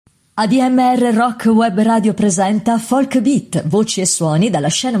ADMR Rock Web Radio presenta Folk Beat, voci e suoni dalla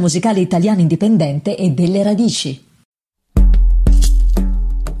scena musicale italiana indipendente e delle radici.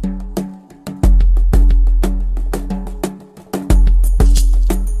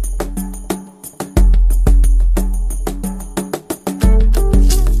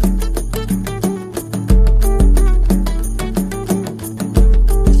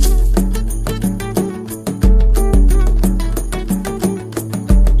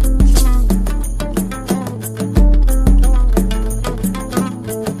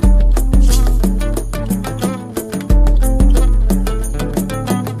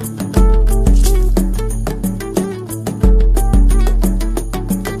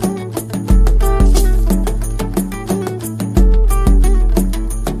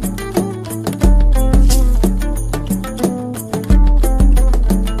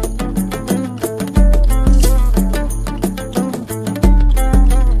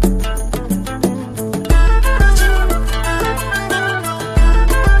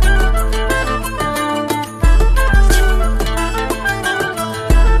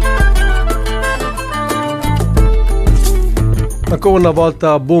 Ancora una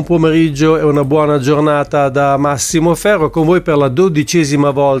volta buon pomeriggio e una buona giornata da Massimo Ferro, con voi per la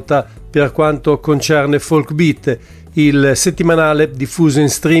 12ª volta per quanto concerne Folk Beat, il settimanale diffuso in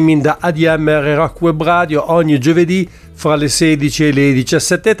streaming da ADMR Rock Web Radio ogni giovedì fra le 16 e le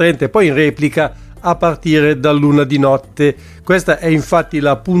 17.30 e poi in replica a partire dall'1 di notte. Questa è infatti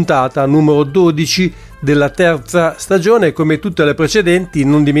la puntata numero 12 della terza stagione. Come tutte le precedenti,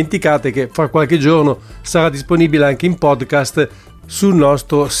 non dimenticate che fra qualche giorno sarà disponibile anche in podcast sul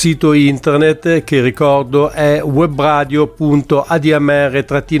nostro sito internet, che ricordo è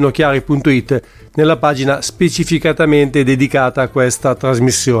webradio.admr-chiari.it, nella pagina specificatamente dedicata a questa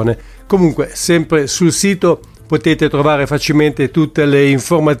trasmissione. Comunque, sempre sul sito potete trovare facilmente tutte le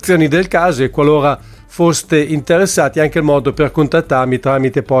informazioni del caso e, qualora foste interessati, anche il modo per contattarmi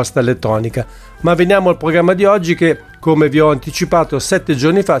tramite posta elettronica. Ma veniamo al programma di oggi che, come vi ho anticipato 7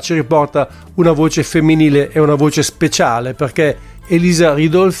 giorni fa, ci riporta una voce femminile e una voce speciale, perché Elisa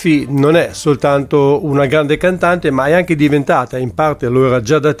Ridolfi non è soltanto una grande cantante, ma è anche diventata, in parte lo era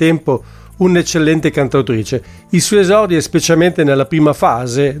già da tempo, un'eccellente cantautrice. I suoi esordi, specialmente nella prima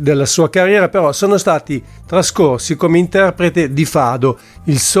fase della sua carriera, però sono stati trascorsi come interprete di fado,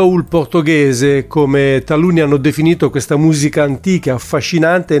 il soul portoghese, come taluni hanno definito questa musica antica,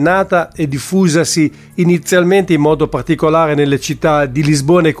 affascinante, nata e diffusasi inizialmente in modo particolare nelle città di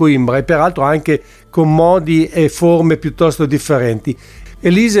Lisbona e Coimbra, e peraltro anche con modi e forme piuttosto differenti.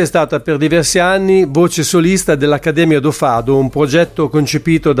 Elisa è stata per diversi anni voce solista dell'Accademia do Fado, un progetto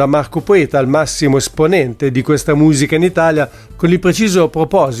concepito da Marco Poeta, il massimo esponente di questa musica in Italia, con il preciso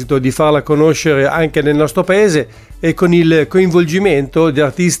proposito di farla conoscere anche nel nostro paese e con il coinvolgimento di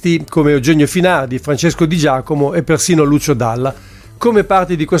artisti come Eugenio Finardi, Francesco Di Giacomo e persino Lucio Dalla. Come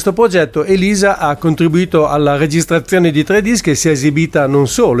parte di questo progetto, Elisa ha contribuito alla registrazione di 3 dischi e si è esibita non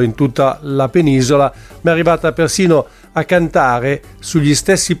solo in tutta la penisola, ma è arrivata persino a cantare sugli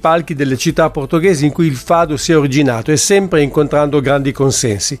stessi palchi delle città portoghesi in cui il fado si è originato, e sempre incontrando grandi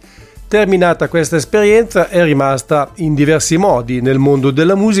consensi. Terminata questa esperienza, è rimasta in diversi modi nel mondo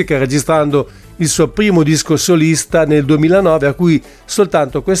della musica, registrando il suo primo disco solista nel 2009, a cui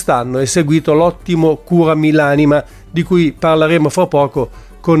soltanto quest'anno è seguito l'ottimo Curami l'anima, di cui parleremo fra poco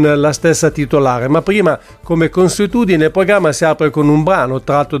con la stessa titolare. Ma prima, come consuetudine, il programma si apre con un brano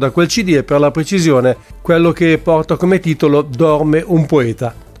tratto da quel CD, e per la precisione quello che porta come titolo Dorme un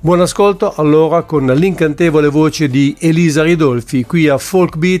poeta. Buon ascolto allora con l'incantevole voce di Elisa Ridolfi qui a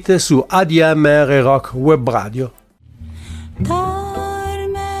Folk Beat su ADMR Rock Web Radio.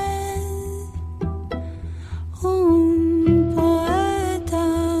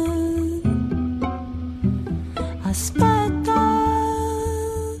 Aspetta,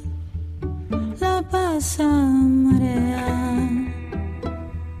 la passa marea,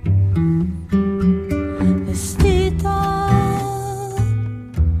 vestita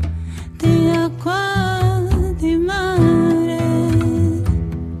di acqua di mare,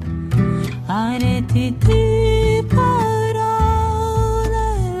 a reti di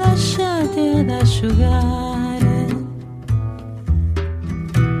parole lasciate ad asciugare.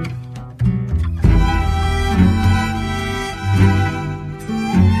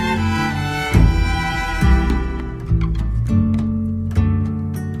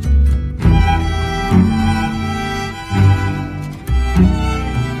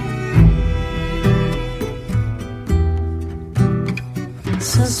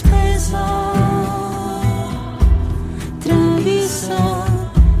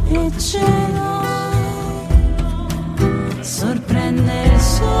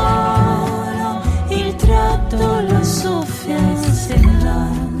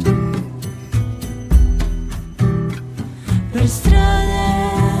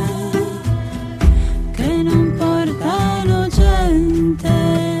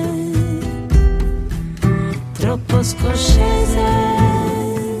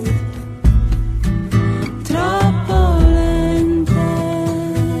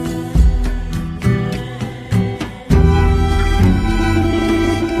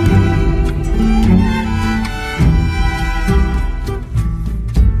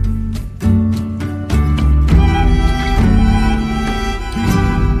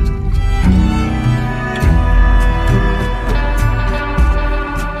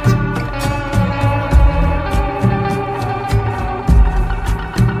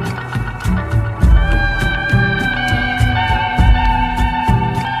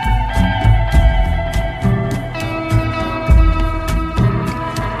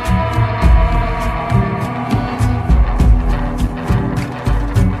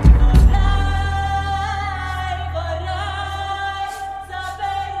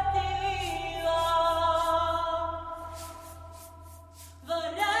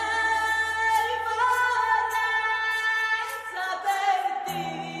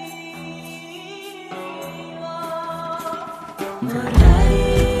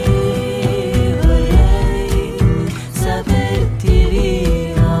 Vorrei saperti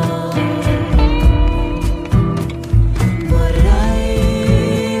viva. Vorrei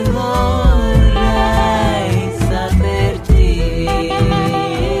saperti viva.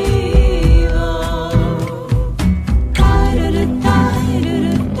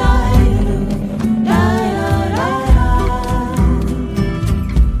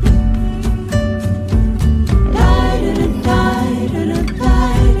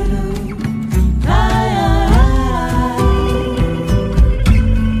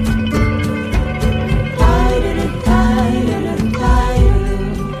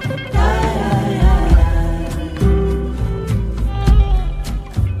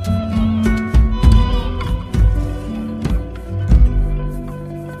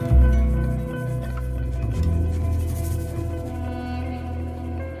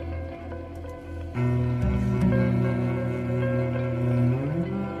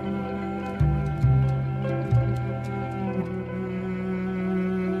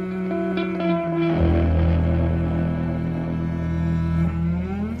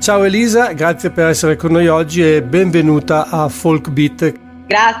 Ciao Elisa, grazie per essere con noi oggi e benvenuta a Folk Beat.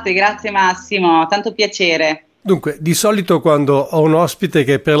 Grazie Massimo, tanto piacere. Dunque, di solito quando ho un ospite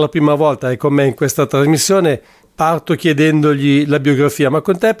che per la prima volta è con me in questa trasmissione parto chiedendogli la biografia, ma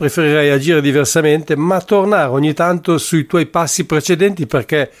con te preferirei agire diversamente, ma tornare ogni tanto sui tuoi passi precedenti,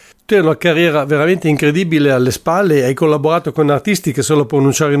 perché tu hai una carriera veramente incredibile alle spalle e hai collaborato con artisti che solo a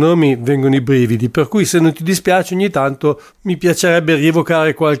pronunciare i nomi vengono i brividi, per cui se non ti dispiace ogni tanto mi piacerebbe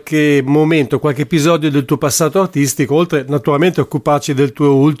rievocare qualche momento, qualche episodio del tuo passato artistico, oltre naturalmente a occuparci del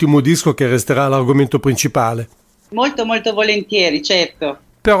tuo ultimo disco che resterà l'argomento principale. Molto volentieri, certo.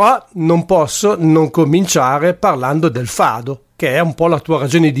 Però non posso non cominciare parlando del fado, che è un po' la tua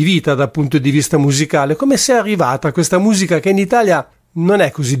ragione di vita dal punto di vista musicale. Come sei arrivata a questa musica che in Italia non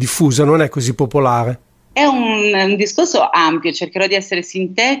è così diffusa, non è così popolare? È un discorso ampio, cercherò di essere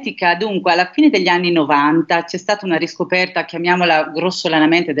sintetica. Dunque, alla fine degli anni 90 c'è stata una riscoperta, chiamiamola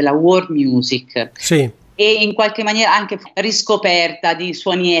grossolanamente, della world music. Sì. E in qualche maniera anche riscoperta di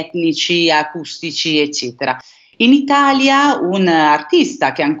suoni etnici, acustici, eccetera. In Italia un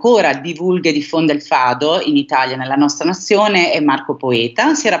artista che ancora divulga e diffonde il fado in Italia, nella nostra nazione, è Marco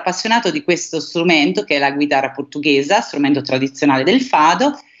Poeta. Si era appassionato di questo strumento che è la guitarra portoghesa, strumento tradizionale del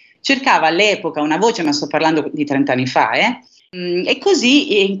fado. Cercava all'epoca una voce, ma sto parlando di 30 anni fa, e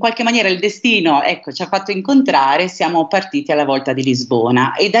così in qualche maniera il destino, ci ha fatto incontrare. Siamo partiti alla volta di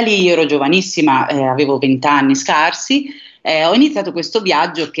Lisbona e da lì io ero giovanissima, avevo 20 anni scarsi. Ho iniziato questo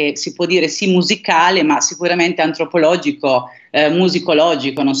viaggio che si può dire sì musicale, ma sicuramente antropologico,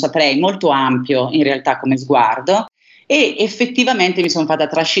 musicologico, non saprei, molto ampio in realtà come sguardo, e effettivamente mi sono fatta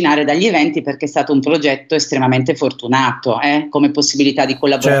trascinare dagli eventi perché è stato un progetto estremamente fortunato, come possibilità di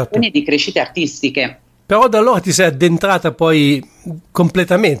collaborazione, certo, e di crescite artistiche. Però da allora ti sei addentrata poi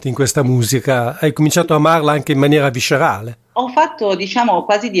completamente in questa musica, hai cominciato a amarla anche in maniera viscerale. Ho fatto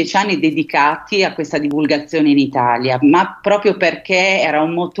quasi 10 anni dedicati a questa divulgazione in Italia, ma proprio perché era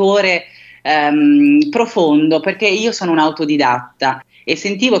un motore profondo, perché io sono un autodidatta e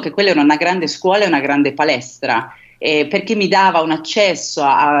sentivo che quella era una grande scuola e una grande palestra, perché mi dava un accesso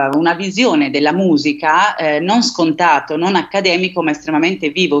a una visione della musica non scontato, non accademico, ma estremamente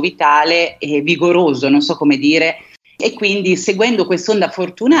vivo, vitale e vigoroso, non so come dire. E quindi seguendo quest'onda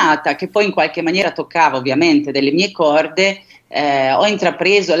fortunata, che poi in qualche maniera toccava ovviamente delle mie corde, ho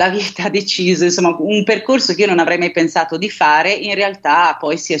intrapreso la vita, deciso, insomma, un percorso che io non avrei mai pensato di fare, in realtà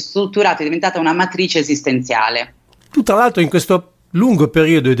poi si è strutturato, è diventata una matrice esistenziale. Tu tra l'altro in questo lungo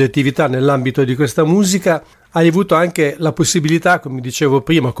periodo di attività nell'ambito di questa musica hai avuto anche la possibilità, come dicevo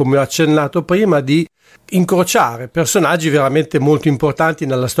prima, come ho accennato prima, di incrociare personaggi veramente molto importanti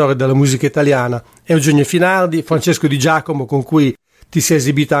nella storia della musica italiana. Eugenio Finardi, Francesco Di Giacomo, con cui ti sei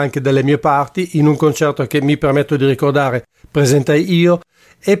esibita anche dalle mie parti in un concerto che mi permetto di ricordare presentai io,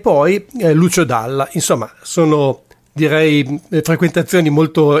 e poi Lucio Dalla. Insomma, sono, direi, frequentazioni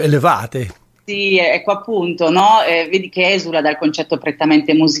molto elevate. Sì, ecco appunto, no? Vedi che esula dal concetto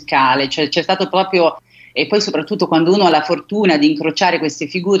prettamente musicale, cioè c'è stato proprio. E poi soprattutto quando uno ha la fortuna di incrociare queste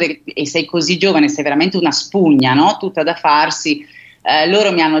figure e sei così giovane, sei veramente una spugna, no? Tutta da farsi,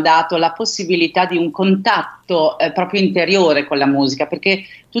 loro mi hanno dato la possibilità di un contatto proprio interiore con la musica, perché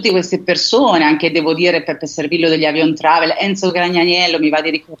tutte queste persone, anche devo dire per Servillo degli Avion Travel, Enzo Gragnaniello, mi va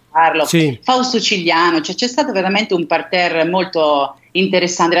di ricordarlo, sì. Fausto Cigliano, cioè c'è stato veramente un parterre molto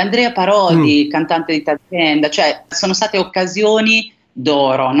interessante, Andrea Parodi, cantante di Tazienda, cioè sono state occasioni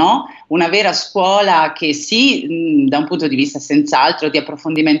d'oro, no? Una vera scuola che sì, da un punto di vista senz'altro di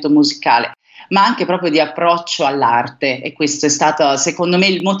approfondimento musicale, ma anche proprio di approccio all'arte, e questo è stato secondo me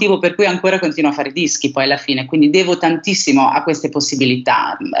il motivo per cui ancora continuo a fare dischi poi alla fine, quindi devo tantissimo a queste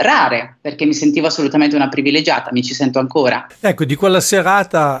possibilità rare, perché mi sentivo assolutamente una privilegiata, mi ci sento ancora. Ecco, di quella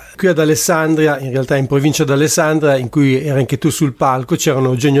serata qui ad Alessandria, in realtà in provincia di Alessandria, in cui eri anche tu sul palco, c'erano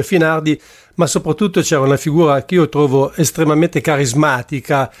Eugenio Finardi, ma soprattutto c'era una figura che io trovo estremamente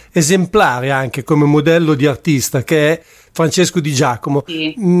carismatica, esemplare anche come modello di artista, che è Francesco Di Giacomo.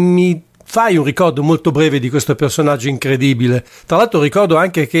 Sì. Mi fai un ricordo molto breve di questo personaggio incredibile? Tra l'altro ricordo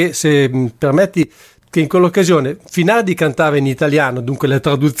anche che, se mi permetti, che in quell'occasione Finardi cantava in italiano, dunque le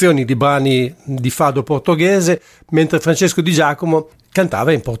traduzioni di brani di fado portoghese, mentre Francesco Di Giacomo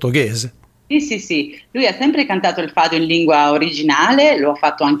cantava in portoghese. Sì, lui ha sempre cantato il fado in lingua originale, lo ha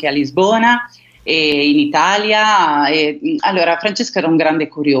fatto anche a Lisbona e in Italia. Allora, Francesco era un grande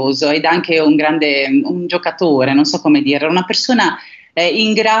curioso ed anche un giocatore, non so come dire, era una persona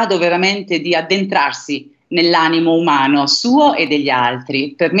in grado veramente di addentrarsi nell'animo umano suo e degli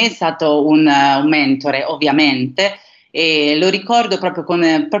altri. Per me è stato un mentore, ovviamente, e lo ricordo proprio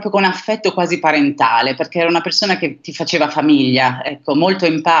con affetto quasi parentale, perché era una persona che ti faceva famiglia, ecco, molto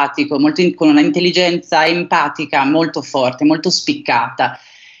empatico, con una intelligenza empatica molto forte, molto spiccata,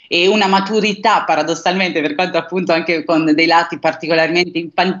 e una maturità paradossalmente, per quanto appunto anche con dei lati particolarmente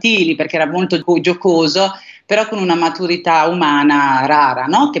infantili, perché era molto giocoso, però con una maturità umana rara,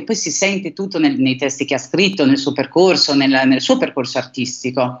 no? Che poi si sente tutto nei testi che ha scritto, nel suo percorso, nel suo percorso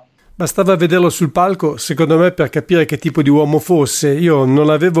artistico. Bastava vederlo sul palco, secondo me, per capire che tipo di uomo fosse. Io non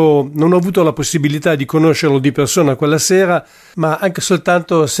ho avuto la possibilità di conoscerlo di persona quella sera, ma anche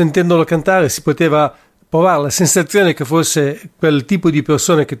soltanto sentendolo cantare si poteva provare la sensazione che fosse quel tipo di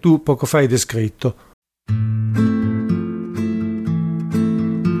persona che tu poco fa hai descritto.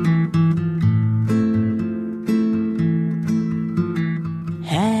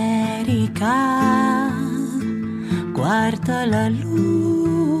 Erika, guarda la luna,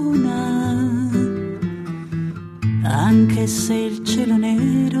 anche se il cielo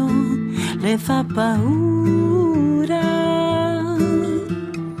nero le fa paura,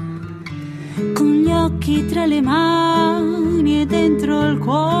 con gli occhi tra le mani e dentro il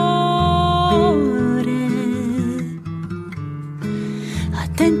cuore, a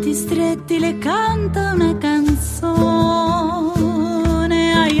denti stretti le canta una canzone,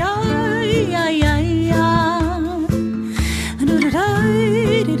 ai ai ai ai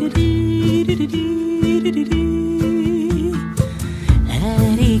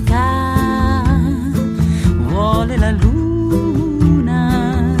Erika vuole la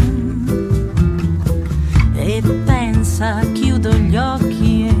luna e pensa, chiudo gli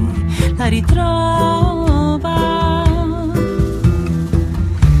occhi e la ritrova,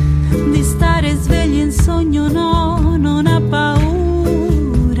 di stare svegli in sogno no, non ha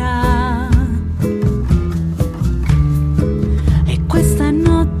paura, e questa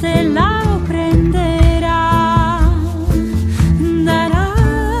notte la prenderà.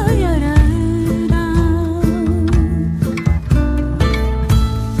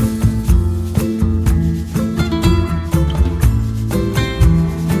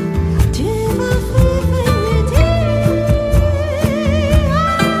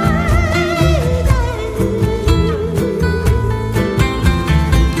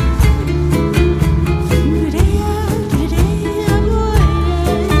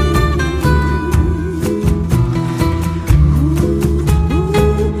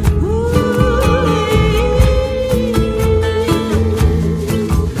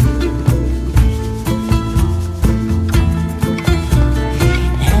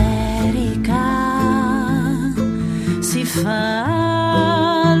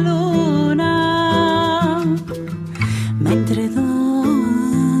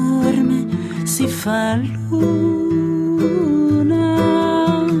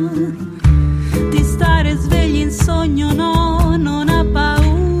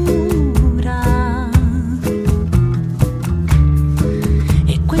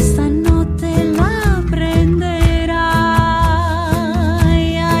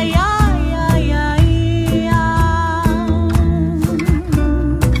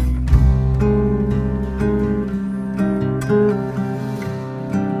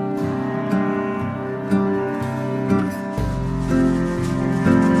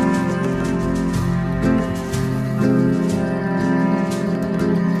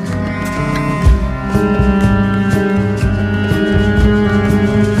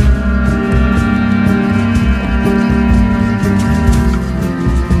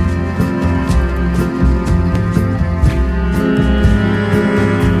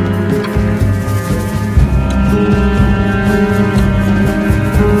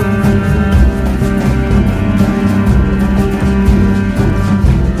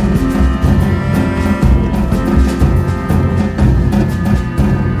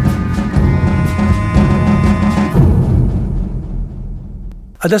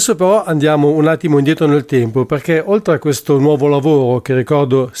 Adesso però andiamo un attimo indietro nel tempo, perché oltre a questo nuovo lavoro, che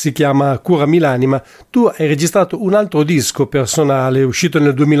ricordo si chiama Curami l'anima, tu hai registrato un altro disco personale uscito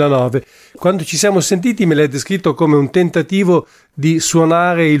nel 2009. Quando ci siamo sentiti me l'hai descritto come un tentativo di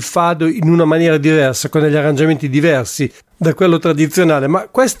suonare il fado in una maniera diversa, con degli arrangiamenti diversi da quello tradizionale, ma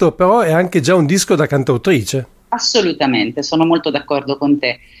questo però è anche già un disco da cantautrice. Assolutamente, sono molto d'accordo con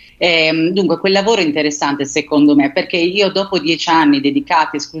te. Dunque, quel lavoro è interessante secondo me, perché io dopo 10 anni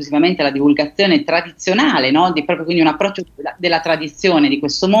dedicati esclusivamente alla divulgazione tradizionale, no? Proprio quindi un approccio della tradizione di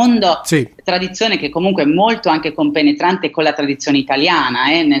questo mondo, sì. Tradizione che comunque è molto anche compenetrante con la tradizione italiana,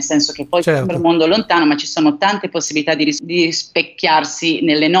 nel senso che poi sembra un mondo lontano, ma ci sono tante possibilità di specchiarsi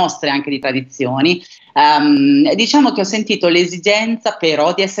nelle nostre anche di tradizioni. Diciamo che ho sentito l'esigenza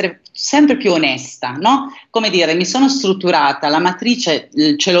però di essere sempre più onesta, no? Come dire, mi sono strutturata, la matrice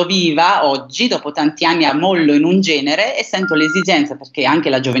ce l'ho viva oggi, dopo tanti anni a mollo in un genere, e sento l'esigenza, perché anche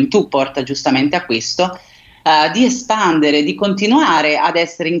la gioventù porta giustamente a questo, di espandere, di continuare ad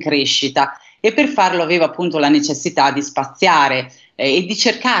essere in crescita, e per farlo avevo appunto la necessità di spaziare e di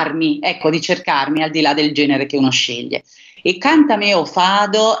cercarmi al di là del genere che uno sceglie. E Cantami o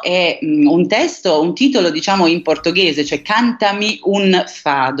Fado è un titolo diciamo in portoghese, cioè Cantami un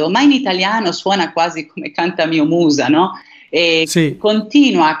fado, ma in italiano suona quasi come Cantami o musa, no? E sì.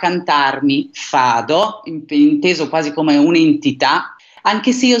 Continua a cantarmi fado, inteso quasi come un'entità,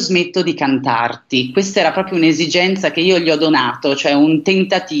 anche se io smetto di cantarti. Questa era proprio un'esigenza che io gli ho donato, cioè un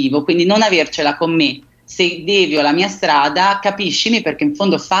tentativo, quindi non avercela con me. Se devio la mia strada, capiscimi, perché in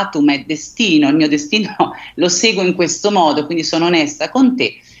fondo fatum è destino, il mio destino lo seguo in questo modo, quindi sono onesta con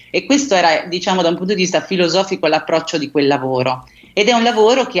te. E questo era, diciamo, da un punto di vista filosofico l'approccio di quel lavoro. Ed è un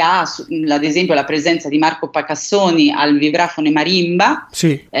lavoro che ha, ad esempio, la presenza di Marco Pacassoni al vibrafono e marimba,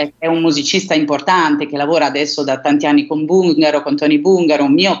 sì. È un musicista importante che lavora adesso da tanti anni con Tony Bungaro,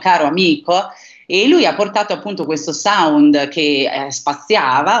 un mio caro amico. E lui ha portato appunto questo sound che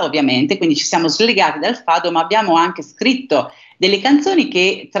spaziava, ovviamente, quindi ci siamo slegati dal fado, ma abbiamo anche scritto delle canzoni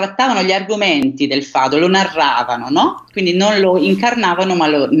che trattavano gli argomenti del fado, lo narravano, no? Quindi non lo incarnavano, ma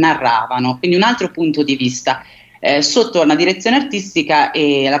lo narravano, quindi un altro punto di vista. Sotto una direzione artistica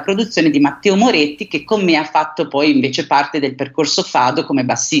e la produzione di Matteo Moretti, che con me ha fatto poi invece parte del percorso fado come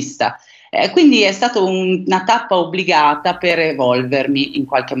bassista. Quindi è stata una tappa obbligata per evolvermi in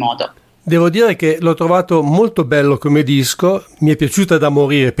qualche modo. Devo dire che l'ho trovato molto bello come disco, mi è piaciuta da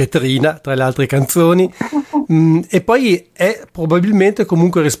morire Petrina tra le altre canzoni, e poi è probabilmente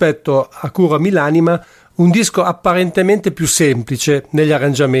comunque rispetto a Curami l'anima un disco apparentemente più semplice negli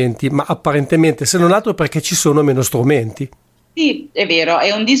arrangiamenti, ma apparentemente, se non altro perché ci sono meno strumenti. Sì, è vero,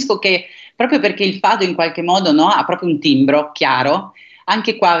 è un disco che proprio perché il fado in qualche modo, no, ha proprio un timbro chiaro.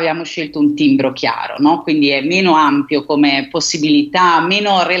 Anche qua abbiamo scelto un timbro chiaro, no? Quindi è meno ampio come possibilità,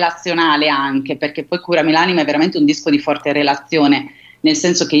 meno relazionale anche, perché poi Curami l'anima è veramente un disco di forte relazione, nel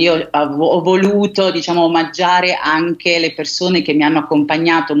senso che io ho voluto, diciamo, omaggiare anche le persone che mi hanno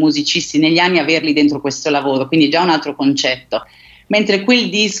accompagnato, musicisti negli anni, averli dentro questo lavoro, quindi già un altro concetto. Mentre quel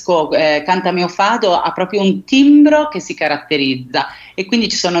disco Cantami o Fado ha proprio un timbro che si caratterizza, e quindi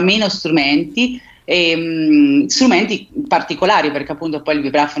ci sono meno strumenti, strumenti particolari, perché appunto poi il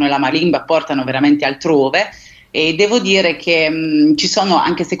vibrafono e la marimba portano veramente altrove, e devo dire che ci sono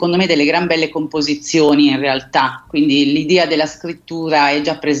anche secondo me delle gran belle composizioni in realtà, quindi l'idea della scrittura è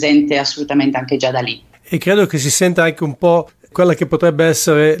già presente assolutamente anche già da lì. E credo che si senta anche un po' quella che potrebbe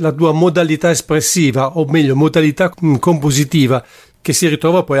essere la tua modalità espressiva, o meglio modalità compositiva, che si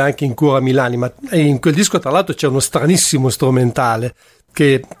ritrova poi anche in Curami l'anima. E in quel disco tra l'altro c'è uno stranissimo strumentale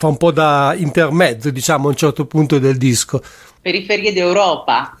che fa un po' da intermezzo, diciamo, a un certo punto del disco. Periferie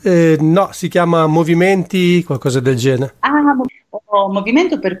d'Europa? No, si chiama Movimenti, qualcosa del genere.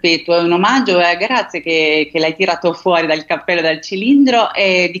 Movimento Perpetuo, è un omaggio, grazie che l'hai tirato fuori dal cappello, dal cilindro,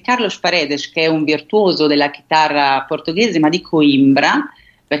 è di Carlos Paredes, che è un virtuoso della chitarra portoghese, ma di Coimbra,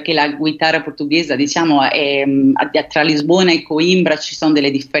 perché la chitarra portoghese, diciamo, tra Lisbona e Coimbra ci sono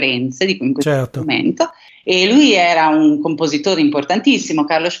delle differenze in questo momento. E lui era un compositore importantissimo,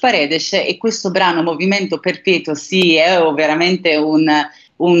 Carlos Paredes, e questo brano Movimento Perpetuo sì, è veramente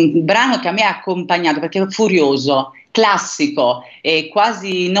un brano che a me ha accompagnato, perché è furioso, classico e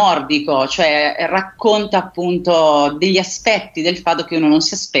quasi nordico, cioè racconta appunto degli aspetti del fado che uno non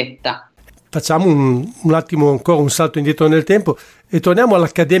si aspetta. Facciamo un attimo ancora un salto indietro nel tempo e torniamo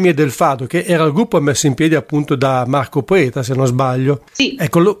all'Accademia del Fado, che era il gruppo messo in piedi appunto da Marco Poeta, se non sbaglio. Sì.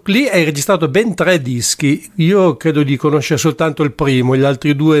 Ecco, lì hai registrato ben 3 dischi, io credo di conoscere soltanto il primo, gli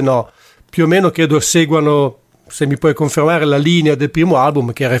altri 2 no, più o meno credo seguano, se mi puoi confermare, la linea del primo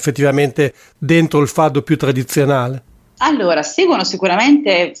album, che era effettivamente dentro il fado più tradizionale. Allora, seguono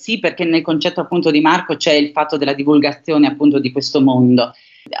sicuramente sì, perché nel concetto appunto di Marco c'è il fatto della divulgazione appunto di questo mondo.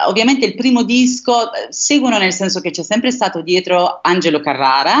 Ovviamente il primo disco seguono nel senso che c'è sempre stato dietro Angelo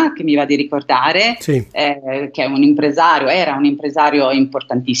Carrara, che mi va di ricordare, sì. Che è un impresario, era un impresario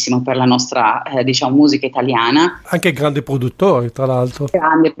importantissimo per la nostra diciamo musica italiana. Anche grande produttore, tra l'altro.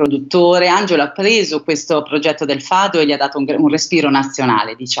 Grande produttore. Angelo ha preso questo progetto del fado e gli ha dato un respiro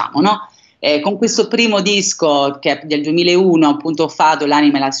nazionale, diciamo, no? Con questo primo disco che è del 2001, appunto Fado,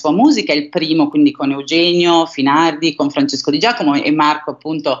 l'anima e la sua musica, il primo quindi con Eugenio Finardi, con Francesco Di Giacomo e Marco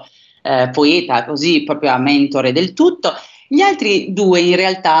appunto poeta, così proprio a mentore del tutto. Gli altri due in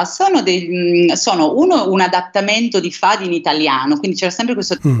realtà sono uno un adattamento di fadi in italiano, quindi c'era sempre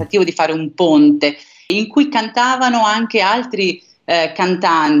questo tentativo di fare un ponte in cui cantavano anche altri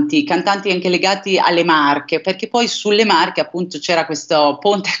cantanti anche legati alle Marche, perché poi sulle Marche appunto c'era questo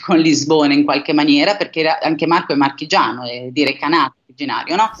ponte con Lisbona in qualche maniera, perché anche Marco è marchigiano, di Recanati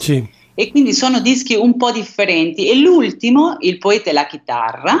originario, no? Sì. E quindi sono dischi un po' differenti. E l'ultimo, Il poeta e la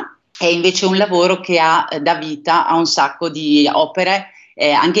chitarra, è invece un lavoro che dà vita a un sacco di opere,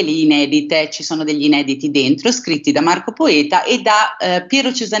 anche lì inedite, ci sono degli inediti dentro, scritti da Marco Poeta e da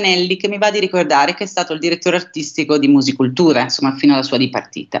Piero Cesanelli, che mi va di ricordare che è stato il direttore artistico di Musicultura, insomma, fino alla sua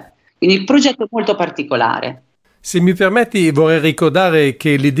dipartita. Quindi il progetto è molto particolare. Se mi permetti, vorrei ricordare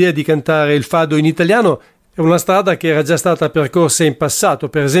che l'idea di cantare il fado in italiano è una strada che era già stata percorsa in passato,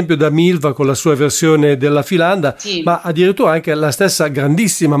 per esempio da Milva con la sua versione della Filanda, sì. Ma addirittura anche la stessa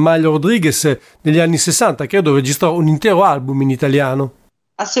grandissima Malia Rodriguez negli anni 60, credo registrò un intero album in italiano.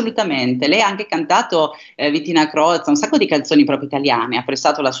 Assolutamente, lei ha anche cantato Vitina Crozza, un sacco di canzoni proprio italiane, ha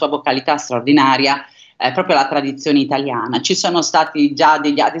prestato la sua vocalità straordinaria proprio alla tradizione italiana. Ci sono stati già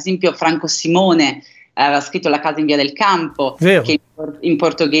ad esempio Franco Simone aveva scritto La casa in via del campo, Vero. che in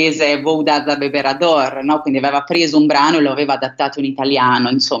portoghese è Vou dar da beberador, no? Quindi aveva preso un brano e lo aveva adattato in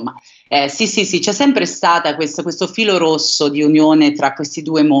italiano, insomma. Sì, c'è sempre stata questo filo rosso di unione tra questi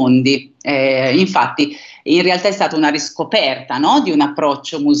due mondi. Infatti, in realtà è stata una riscoperta, no? Di un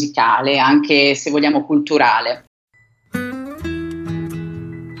approccio musicale, anche se vogliamo culturale.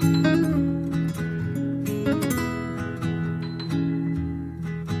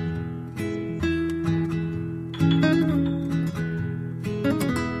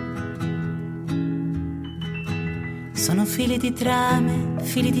 Sono fili di trame,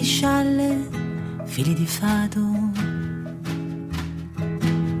 fili di scialle, fili di fado,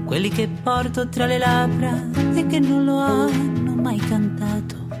 quelli che porto tra le labbra e che non lo hanno mai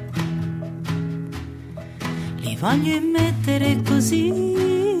cantato. Li voglio immettere così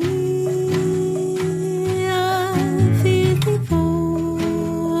a fili di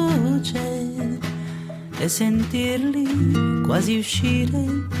voce e sentirli quasi uscire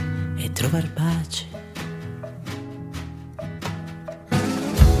e trovar pace.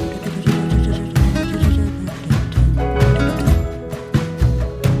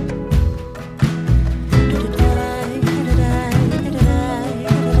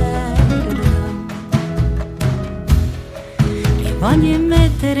 Voglio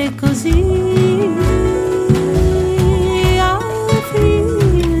mettere così a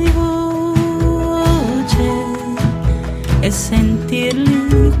fili di voce e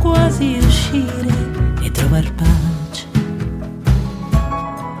sentirli quasi uscire e trovar pace.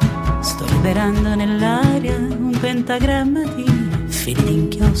 Sto liberando nell'aria un pentagramma di fili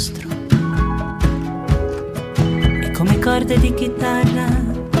d'inchiostro e come corde di chitarra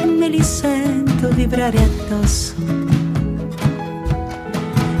me li sento vibrare addosso.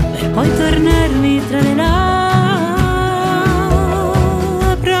 Poi tornarmi tra le labbra,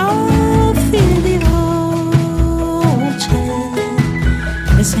 fili di voce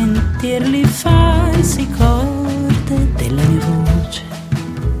e sentirli farsi corde della mia voce.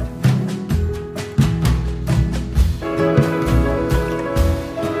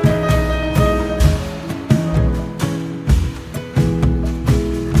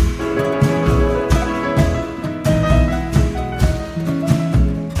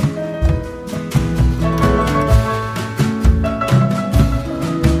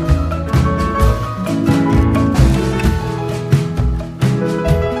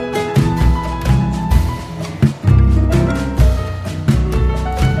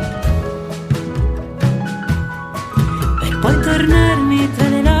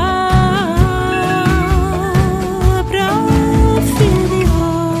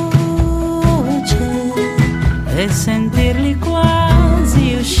 Sentirli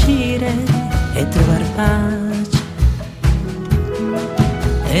quasi uscire e trovar pace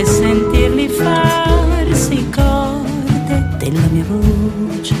e sentirli farsi corde della mia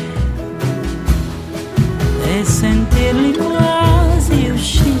voce e e sentirli quasi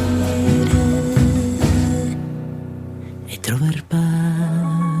uscire e trovar pace.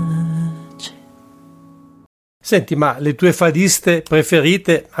 Senti, ma le tue fadiste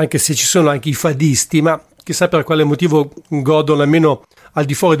preferite, anche se ci sono anche i fadisti, ma chissà per quale motivo godono almeno al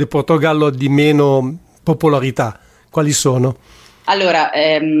di fuori del Portogallo di meno popolarità, quali sono? Allora,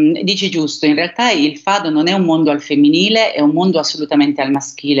 dici giusto, in realtà il fado non è un mondo al femminile, è un mondo assolutamente al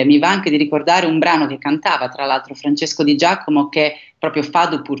maschile. Mi va anche di ricordare un brano che cantava, tra l'altro, Francesco Di Giacomo, che è proprio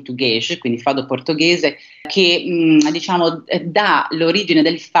fado portoghese, quindi fado portoghese, che diciamo dà l'origine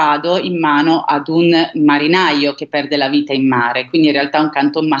del fado in mano ad un marinaio che perde la vita in mare, quindi in realtà è un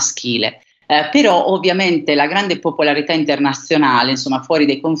canto maschile. Però ovviamente la grande popolarità internazionale, insomma fuori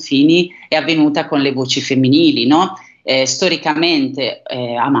dai confini, è avvenuta con le voci femminili, no? Storicamente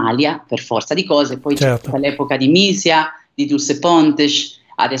Amalia, per forza di cose, poi certo. C'è l'epoca di Misia, di Dulce Pontes,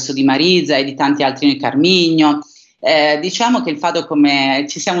 adesso di Marisa e di tanti altri, noi Carmigno. Diciamo che il fado, come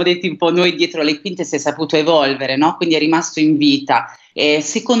ci siamo detti un po' noi dietro le quinte, si è saputo evolvere, no? Quindi è rimasto in vita.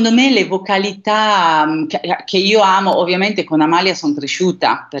 Secondo me le vocalità che io amo, ovviamente con Amalia sono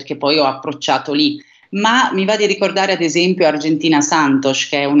cresciuta perché poi ho approcciato lì, ma mi va di ricordare ad esempio Argentina Santos,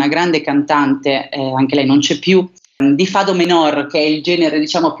 che è una grande cantante, anche lei non c'è più, di fado menor, che è il genere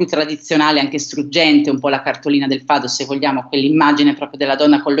diciamo più tradizionale, anche struggente, un po' la cartolina del fado se vogliamo, quell'immagine proprio della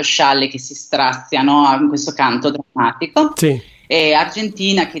donna con lo scialle che si strazia, no? In questo canto drammatico. Sì.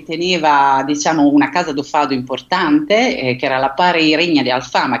 Argentina, che teneva diciamo una casa do fado importante, che era la Pareirinha di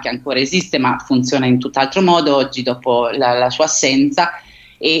Alfama, che ancora esiste ma funziona in tutt'altro modo oggi dopo la sua assenza,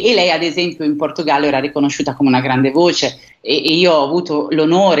 e lei ad esempio in Portogallo era riconosciuta come una grande voce, e io ho avuto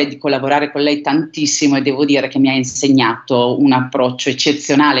l'onore di collaborare con lei tantissimo e devo dire che mi ha insegnato un approccio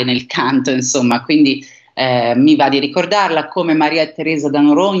eccezionale nel canto, insomma, quindi mi va di ricordarla, come Maria Teresa da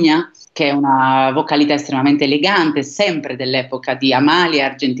Noronha, che è una vocalità estremamente elegante, sempre dell'epoca di Amalia e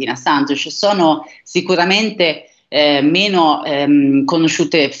Argentina Santos. Sono sicuramente meno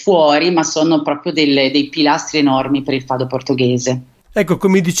conosciute fuori, ma sono proprio dei pilastri enormi per il fado portoghese. Ecco,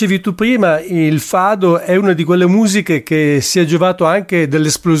 come dicevi tu prima, il fado è una di quelle musiche che si è giovato anche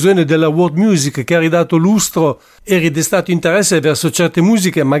dell'esplosione della world music, che ha ridato lustro e ridestato interesse verso certe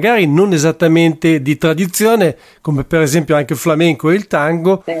musiche magari non esattamente di tradizione, come per esempio anche il flamenco e il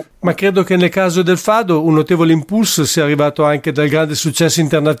tango, ma credo che nel caso del fado un notevole impulso sia arrivato anche dal grande successo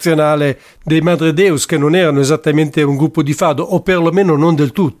internazionale dei Madre Deus, che non erano esattamente un gruppo di fado, o perlomeno non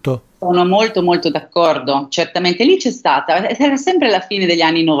del tutto. Sono molto molto d'accordo, certamente lì c'è stata, era sempre la fine degli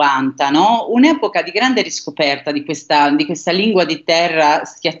anni 90, no? Un'epoca di grande riscoperta di questa lingua di terra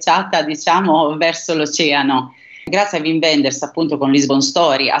schiacciata, diciamo, verso l'oceano. Grazie a Wim Wenders, appunto, con Lisbon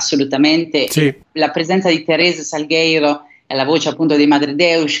Story, assolutamente, sì. La presenza di Teresa Salgueiro, la voce appunto dei Madre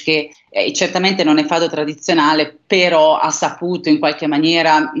Deus, che certamente non è fado tradizionale, però ha saputo in qualche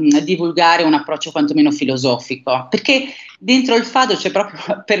maniera divulgare un approccio quantomeno filosofico, perché dentro il fado c'è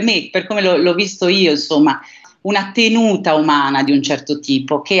proprio, per me, per come l'ho visto io, insomma, una tenuta umana di un certo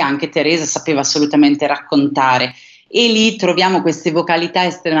tipo che anche Teresa sapeva assolutamente raccontare, e lì troviamo queste vocalità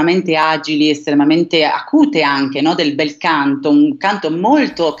estremamente agili, estremamente acute anche, no? Del bel canto, un canto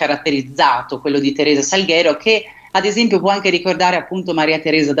molto caratterizzato, quello di Teresa Salguero, che ad esempio può anche ricordare appunto Maria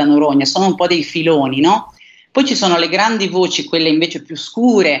Teresa da Noronha, sono un po' dei filoni, no? Poi ci sono le grandi voci, quelle invece più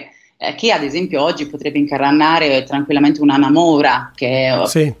scure, che ad esempio oggi potrebbe incarnare tranquillamente un'Anna Moura, che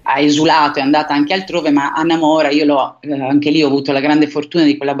sì. Ha esulato, è andata anche altrove, ma Anna Moura, anche lì ho avuto la grande fortuna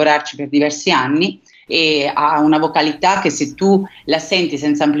di collaborarci per diversi anni, e ha una vocalità che se tu la senti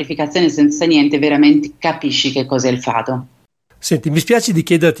senza amplificazione, senza niente, veramente capisci che cos'è il fado. Senti, mi spiace di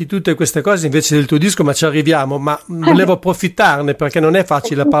chiederti tutte queste cose invece del tuo disco, ma ci arriviamo, ma volevo approfittarne perché non è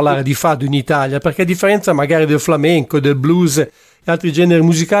facile parlare di fado in Italia, perché a differenza magari del flamenco, del blues e altri generi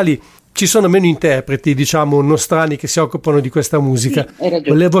musicali, ci sono meno interpreti, diciamo, nostrani che si occupano di questa musica. Sì,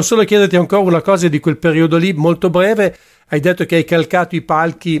 volevo solo chiederti ancora una cosa di quel periodo lì, molto breve. Hai detto che hai calcato i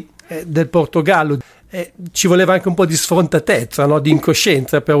palchi del Portogallo. Ci voleva anche un po' di sfrontatezza, no? Di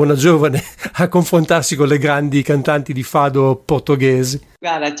incoscienza per una giovane a confrontarsi con le grandi cantanti di fado portoghesi.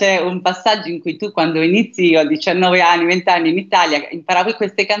 Guarda, c'è un passaggio in cui tu, quando inizi, io a 19 anni, 20 anni in Italia, imparavi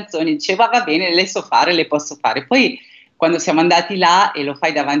queste canzoni, dicevo va bene, le so fare, le posso fare. Poi quando siamo andati là e lo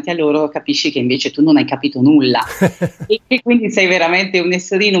fai davanti a loro, capisci che invece tu non hai capito nulla e quindi sei veramente un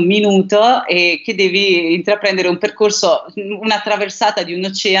esserino, un minuto, e che devi intraprendere un percorso, una traversata di un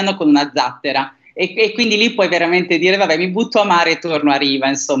oceano con una zattera. E quindi lì puoi veramente dire vabbè, mi butto a mare e torno a riva,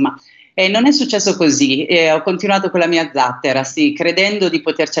 insomma. E non è successo così, ho continuato con la mia zattera, sì, credendo di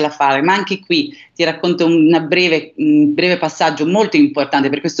potercela fare, ma anche qui ti racconto un breve passaggio molto importante,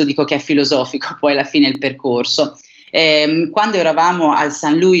 per questo dico che è filosofico poi alla fine il percorso. Quando eravamo al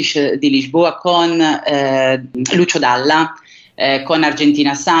San Luis di Lisboa con Lucio Dalla, con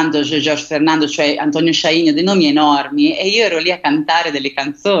Argentina Santos, Jorge Fernando, cioè Antonio Sciaigno, dei nomi enormi, e io ero lì a cantare delle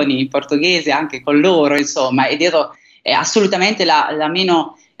canzoni in portoghese anche con loro, insomma, ed ero assolutamente la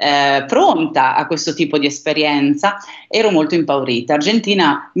meno pronta a questo tipo di esperienza, ero molto impaurita.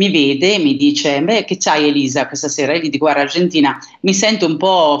 Argentina mi vede e mi dice: beh, che c'hai Elisa questa sera? E gli dico: guarda Argentina, mi sento un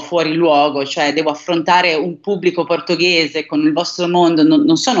po' fuori luogo, cioè devo affrontare un pubblico portoghese con il vostro mondo,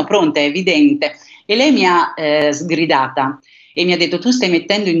 non sono pronta, è evidente. E lei mi ha sgridata e mi ha detto: tu stai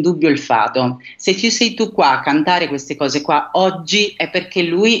mettendo in dubbio il fado, se ci sei tu qua a cantare queste cose qua oggi è perché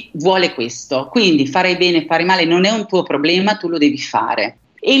lui vuole questo, quindi farai bene, fare male non è un tuo problema, tu lo devi fare.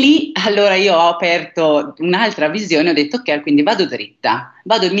 E lì allora io ho aperto un'altra visione, ho detto ok, quindi vado dritta,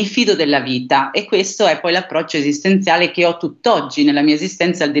 mi fido della vita, e questo è poi l'approccio esistenziale che ho tutt'oggi nella mia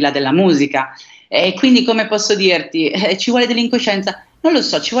esistenza al di là della musica. E quindi, come posso dirti, ci vuole dell'incoscienza? Non lo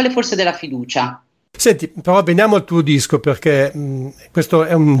so, ci vuole forse della fiducia. Senti, però veniamo al tuo disco, perché questo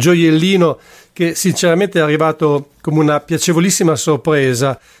è un gioiellino che sinceramente è arrivato come una piacevolissima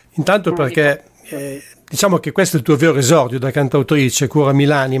sorpresa, intanto perché diciamo che questo è il tuo vero esordio da cantautrice, Curami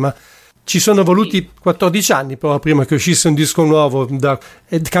l'anima. Ci sono voluti 14 anni però prima che uscisse un disco nuovo da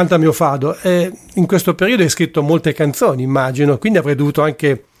Canta mio fado, e in questo periodo hai scritto molte canzoni, immagino, quindi avrei dovuto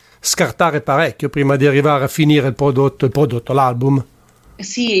anche scartare parecchio prima di arrivare a finire il prodotto, l'album.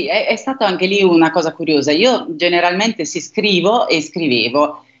 Sì, è stata anche lì una cosa curiosa. Io generalmente scrivo e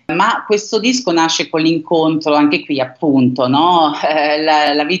scrivevo, ma questo disco nasce con l'incontro, anche qui appunto, no?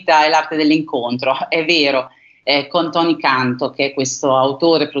 La vita è l'arte dell'incontro, è vero, con Tony Canto, che è questo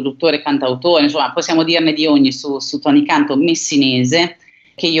autore, produttore, cantautore, insomma possiamo dirne di ogni su Tony Canto, messinese,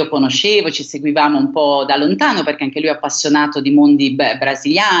 che io conoscevo, ci seguivamo un po' da lontano perché anche lui è appassionato di mondi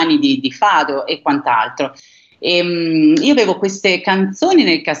brasiliani, di fado e quant'altro. Io avevo queste canzoni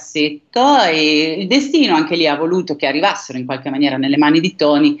nel cassetto e il destino anche lì ha voluto che arrivassero in qualche maniera nelle mani di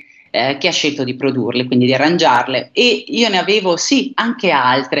Tony, che ha scelto di produrle, quindi di arrangiarle, e io ne avevo sì anche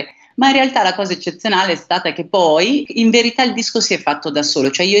altre, ma in realtà la cosa eccezionale è stata che poi in verità il disco si è fatto da solo,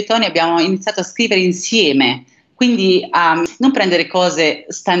 cioè io e Tony abbiamo iniziato a scrivere insieme, quindi a non prendere cose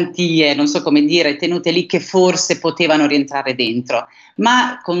stantie, non so come dire, tenute lì che forse potevano rientrare dentro,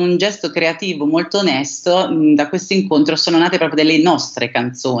 ma con un gesto creativo molto onesto. Da questo incontro sono nate proprio delle nostre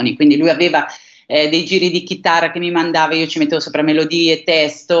canzoni, quindi lui aveva dei giri di chitarra che mi mandava, io ci mettevo sopra melodie,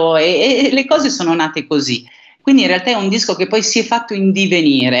 testo, e le cose sono nate così. Quindi in realtà è un disco che poi si è fatto in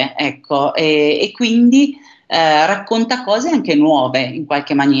divenire, ecco, e quindi racconta cose anche nuove in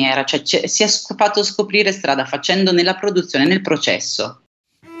qualche maniera, cioè si è fatto scoprire strada facendo nella produzione, nel processo.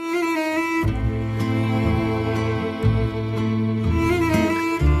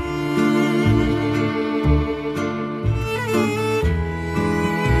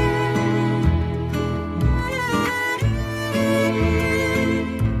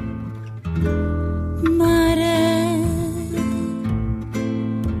 Mare,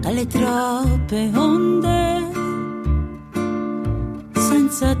 alle troppe onde,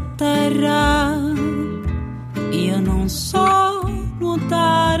 senza terra, io non so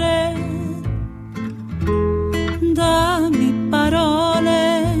nuotare, dammi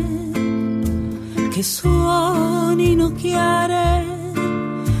parole che suonino chiare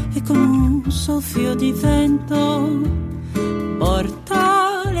e con un soffio di vento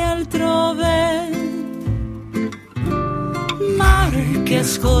portale altrove. Mare che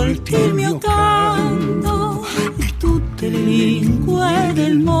ascolti il mio canto di tutte le lingue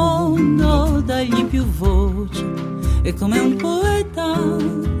del mondo, dagli più voce e come un poeta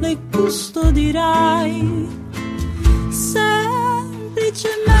le custodirai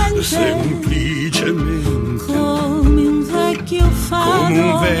semplicemente come un vecchio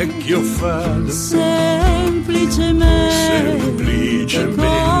fado, semplicemente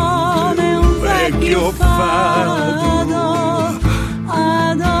come un vecchio fado,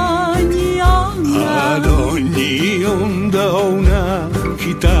 ad ogni onda una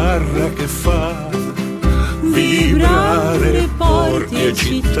chitarra che fa vibrare porti e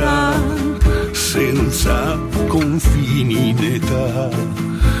città senza confini d'età,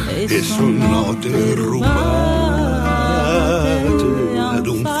 e son note rubate ad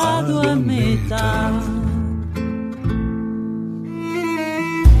un fado a metà.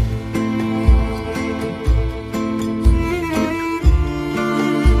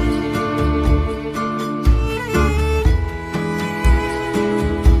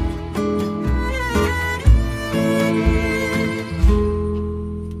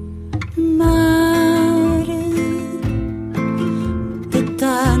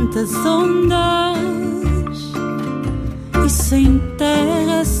 tantas ondas e sem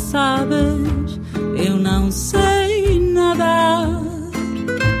terra, sabes, eu não sei nadar.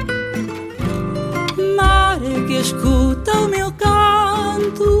 Mar que escuta o meu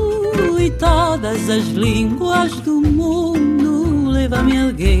canto e todas as línguas do mundo, leva-me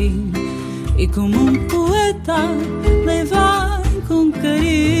alguém e como um poeta leva com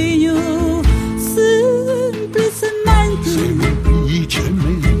carinho, simplesmente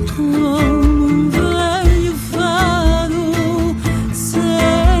como um velho fado,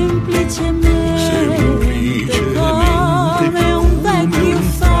 semplicemente come un vecchio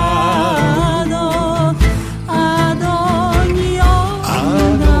fado, ad ogni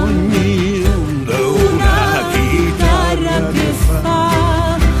onda una chitarra che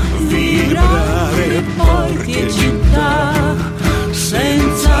fa vibrare porti e città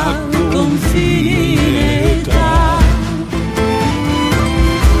senza confini in età.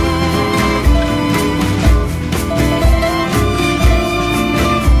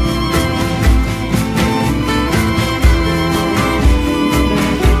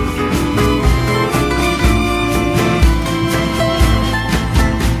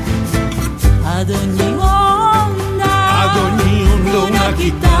 Ad ogni onda una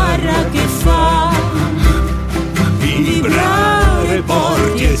chitarra che fa vibrare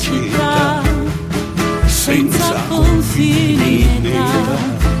porti e città senza confini in età,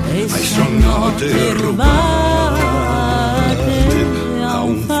 e son note rubate a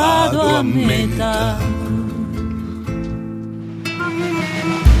un fado a metà.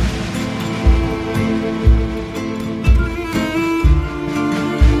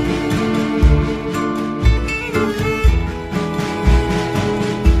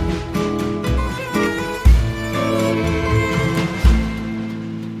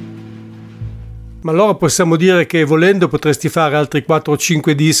 Ma allora possiamo dire che volendo potresti fare altri 4 o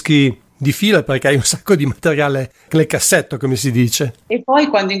 5 dischi di fila, perché hai un sacco di materiale nel cassetto, come si dice. E poi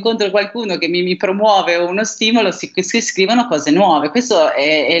quando incontro qualcuno che mi promuove uno stimolo si scrivono cose nuove. Questo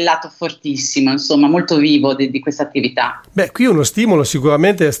è il lato fortissimo, insomma, molto vivo di questa attività. Beh, qui uno stimolo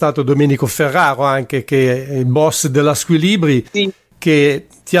sicuramente è stato Domenico Ferraro, anche, che è il boss della Squilibri, sì, che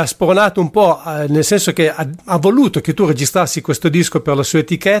ti ha spronato un po', nel senso che ha voluto che tu registrassi questo disco per la sua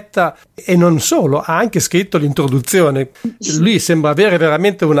etichetta, e non solo, ha anche scritto l'introduzione. Lui sembra avere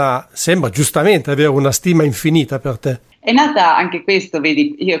veramente sembra giustamente avere una stima infinita per te. È nata anche questo,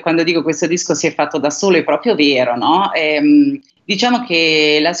 vedi, io quando dico questo disco si è fatto da solo è proprio vero, no? Diciamo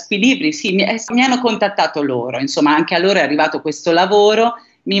che la Squilibri, sì, mi hanno contattato loro, insomma anche a loro è arrivato questo lavoro.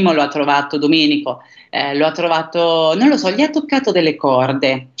 Mimo lo ha trovato, Domenico lo ha trovato, non lo so, gli ha toccato delle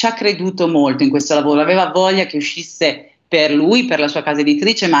corde, ci ha creduto molto in questo lavoro, aveva voglia che uscisse per lui, per la sua casa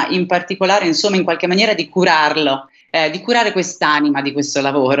editrice, ma in particolare, insomma, in qualche maniera di curarlo, di curare quest'anima di questo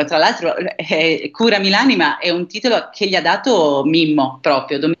lavoro. Tra l'altro Curami l'anima è un titolo che gli ha dato Mimmo,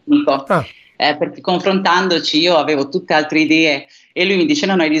 proprio Domenico, perché confrontandoci io avevo tutte altre idee e lui mi dice: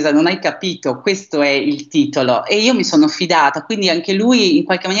 no Elisa, non hai capito, questo è il titolo, e io mi sono fidata, quindi anche lui in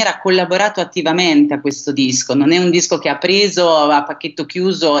qualche maniera ha collaborato attivamente a questo disco. Non è un disco che ha preso a pacchetto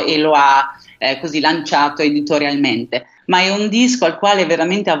chiuso e lo ha così lanciato editorialmente, ma è un disco al quale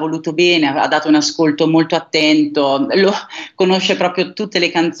veramente ha voluto bene, ha dato un ascolto molto attento, lo conosce proprio tutte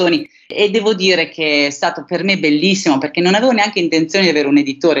le canzoni, e devo dire che è stato per me bellissimo, perché non avevo neanche intenzione di avere un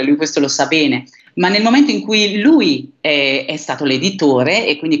editore, lui questo lo sa bene, ma nel momento in cui lui è stato l'editore,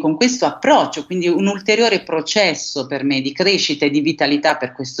 e quindi con questo approccio, quindi un ulteriore processo per me di crescita e di vitalità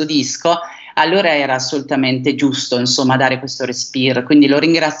per questo disco, allora era assolutamente giusto, insomma, dare questo respiro. Quindi lo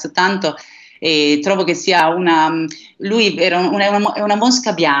ringrazio tanto e trovo che sia lui è una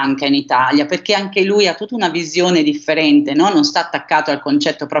mosca bianca in Italia, perché anche lui ha tutta una visione differente, no? Non sta attaccato al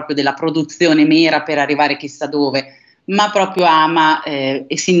concetto proprio della produzione mera per arrivare chissà dove, ma proprio ama e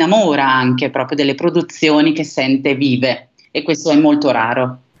si innamora anche proprio delle produzioni che sente vive, e questo è molto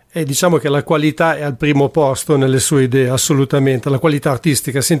raro. E diciamo che la qualità è al primo posto nelle sue idee, assolutamente, la qualità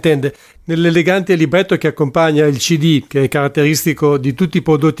artistica si intende. Nell'elegante libretto che accompagna il CD, che è caratteristico di tutti i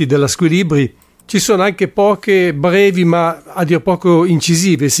prodotti della Squilibri, ci sono anche poche brevi ma a dir poco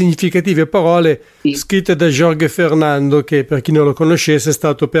incisive, significative parole scritte da Jorge Fernando, che per chi non lo conoscesse è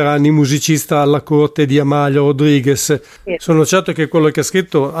stato per anni musicista alla corte di Amalio Rodriguez. Sono certo che quello che ha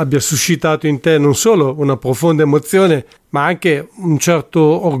scritto abbia suscitato in te non solo una profonda emozione, ma anche un certo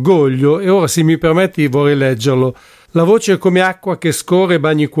orgoglio, e ora, se mi permetti, vorrei leggerlo. La voce è come acqua che scorre e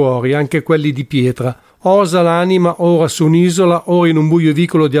bagni i cuori, anche quelli di pietra. Osa l'anima ora su un'isola, ora in un buio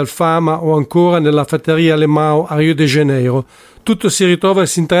vicolo di Alfama, o ancora nella fattoria Lemao a Rio de Janeiro. Tutto si ritrova e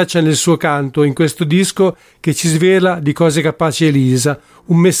si intreccia nel suo canto, in questo disco che ci svela di cose capaci Elisa,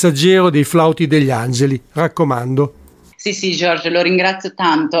 un messaggero dei flauti degli angeli. Raccomando. Sì, Giorgio, lo ringrazio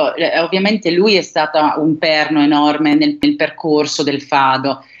tanto. Ovviamente lui è stato un perno enorme nel percorso del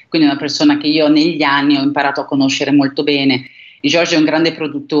fado, quindi una persona che io negli anni ho imparato a conoscere molto bene. Giorgio è un grande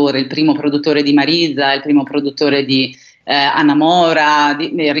produttore, il primo produttore di Marisa, il primo produttore di Anna Mora,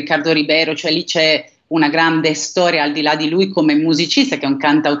 di Riccardo Ribeiro, cioè lì c'è una grande storia al di là di lui come musicista, che è un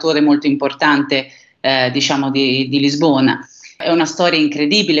cantautore molto importante di Lisbona. È una storia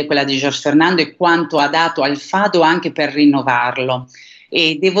incredibile quella di Jorge Fernando e quanto ha dato al fado anche per rinnovarlo.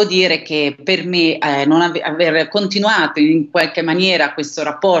 E devo dire che per me non aver continuato in qualche maniera questo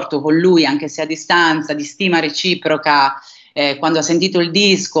rapporto con lui, anche se a distanza, di stima reciproca, quando ha sentito il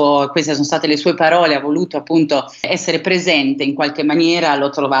disco, queste sono state le sue parole, ha voluto appunto essere presente in qualche maniera, l'ho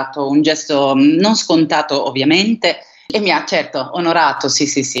trovato un gesto non scontato ovviamente, e mi ha certo onorato,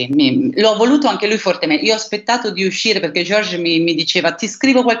 sì, l'ho voluto anche lui fortemente. Io ho aspettato di uscire perché George mi diceva ti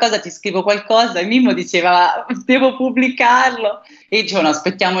scrivo qualcosa, e Mimmo diceva devo pubblicarlo, e dicevo no,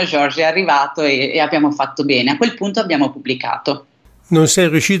 aspettiamo George, è arrivato e abbiamo fatto bene, a quel punto abbiamo pubblicato. Non sei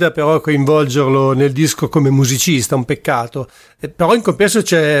riuscita però a coinvolgerlo nel disco come musicista, un peccato, però in compenso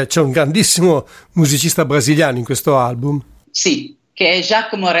c'è un grandissimo musicista brasiliano in questo album. Sì, che è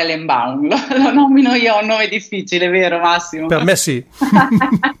Jacques Morellenbaum, lo nomino io, ha un nome difficile, vero Massimo? Per me sì.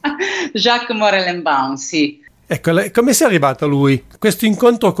 Jacques Morellenbaum, sì. Ecco, come sei arrivata a lui? Questo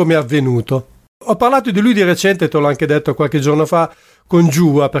incontro come è avvenuto? Ho parlato di lui di recente, te l'ho anche detto qualche giorno fa, con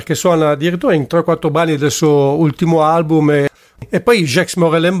Giua, perché suona addirittura in 3-4 brani del suo ultimo album. E poi Jacques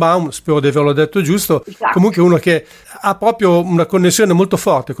Morellenbaum, spero di averlo detto giusto, esatto. Comunque uno che ha proprio una connessione molto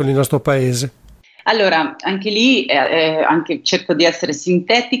forte con il nostro paese. Allora, anche lì anche cerco di essere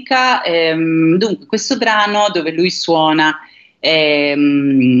sintetica. Dunque, questo brano dove lui suona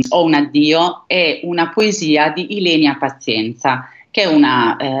Ho un addio è una poesia di Ilenia Pazienza, che è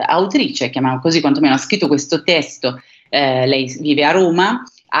una autrice, chiamiamo così, quantomeno ha scritto questo testo. Lei vive a Roma,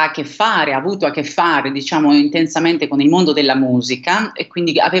 ha avuto a che fare, diciamo, intensamente con il mondo della musica e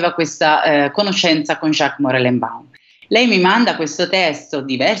quindi aveva questa conoscenza con Jacques Morellenbaum. Lei mi manda questo testo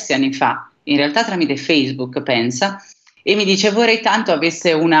diversi anni fa, in realtà tramite Facebook, pensa, e mi dice vorrei tanto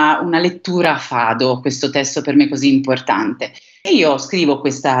avesse una lettura a fado, questo testo per me così importante. E io scrivo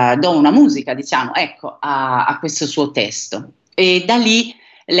do una musica, diciamo, ecco, a questo suo testo. E da lì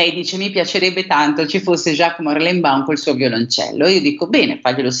lei dice mi piacerebbe tanto ci fosse Jacques Morellenbaum col suo violoncello. Io dico bene,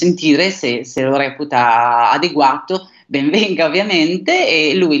 faglielo sentire, se lo reputa adeguato, ben venga ovviamente,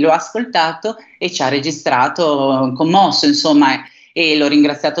 e lui lo ha ascoltato e ci ha registrato, commosso insomma, e l'ho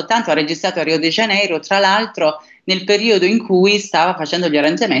ringraziato tanto. Ha registrato a Rio de Janeiro, tra l'altro nel periodo in cui stava facendo gli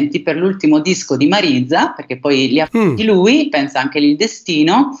arrangiamenti per l'ultimo disco di Marisa, perché poi li ha fatti lui, pensa anche il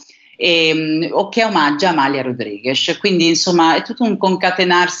destino, o che omaggia Amalia Rodriguez. Quindi insomma è tutto un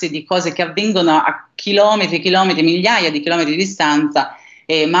concatenarsi di cose che avvengono a chilometri, migliaia di chilometri di distanza,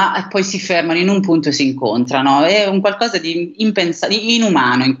 ma poi si fermano in un punto e si incontrano. È un qualcosa di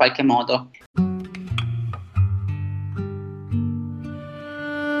inumano in qualche modo.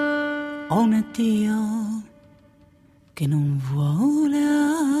 Ho un addio che non vuole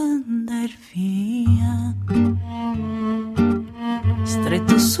andar via,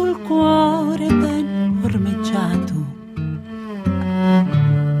 stretto sul cuore ben ormeggiato,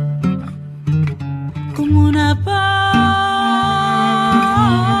 come una barca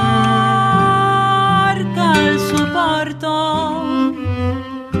al suo porto,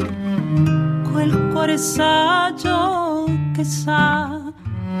 quel cuore saggio che sa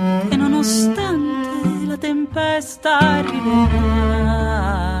che nonostante la tempesta arriverà,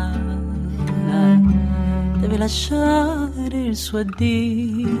 deve lasciare il suo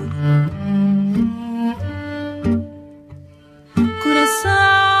addio. Curaçao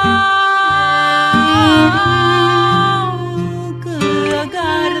que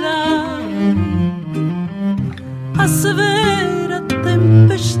aguarda a severa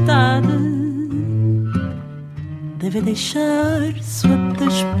tempestade, deve deixar sua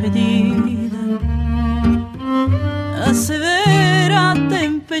despedida. A severa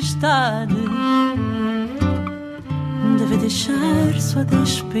tempestade deve deixar sua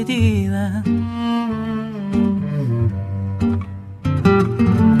despedida.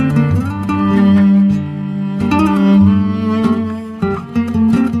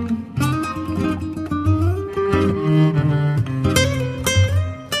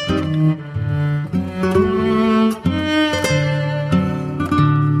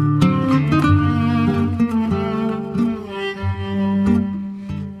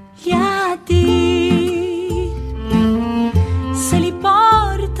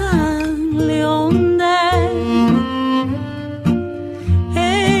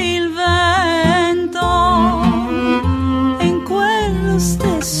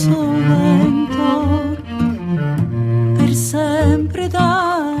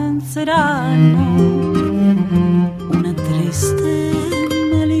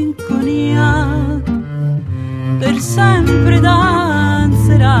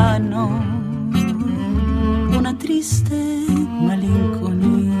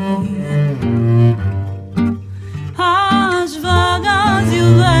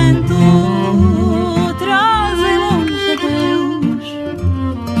 vento trazem-nos adeus,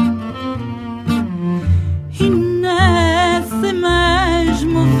 e nesse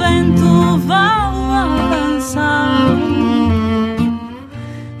mesmo vento vão avançar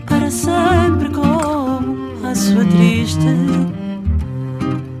para sempre com a sua triste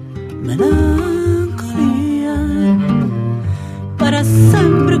melancolia, para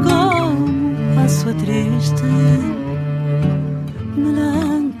sempre com a sua triste melancolia.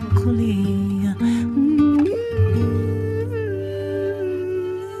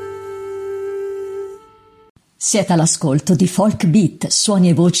 Siete all'ascolto di Folk Beat, suoni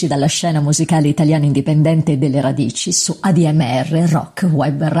e voci dalla scena musicale italiana indipendente e delle radici su ADMR Rock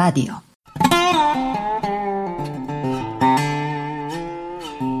Web Radio.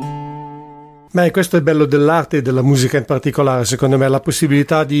 Beh, questo è il bello dell'arte e della musica in particolare, secondo me, la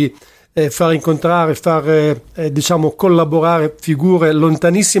possibilità di far incontrare, diciamo collaborare figure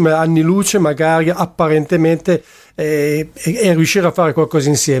lontanissime anni luce, magari apparentemente, e riuscire a fare qualcosa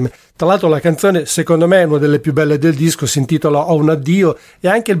insieme. Tra l'altro la canzone secondo me è una delle più belle del disco, si intitola Ho un addio, e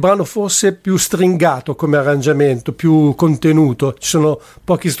anche il brano forse più stringato come arrangiamento, più contenuto, ci sono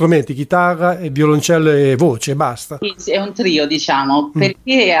pochi strumenti, chitarra e violoncello e voce e basta. Sì, è un trio, diciamo,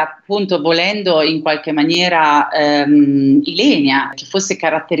 perché appunto volendo in qualche maniera Ilenia che fosse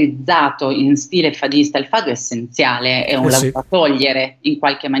caratterizzato in stile fadista, il fado è essenziale, è un lavoro a togliere in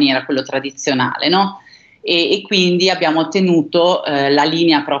qualche maniera quello tradizionale, no? E quindi abbiamo tenuto la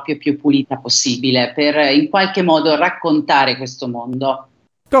linea proprio più pulita possibile per in qualche modo raccontare questo mondo.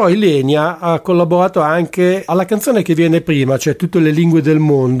 Però Ilenia ha collaborato anche alla canzone che viene prima, cioè Tutte le lingue del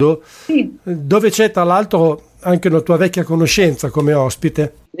mondo, sì, dove c'è tra l'altro anche una tua vecchia conoscenza come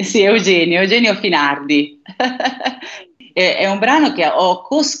ospite. Sì, Eugenio Finardi. È un brano che ho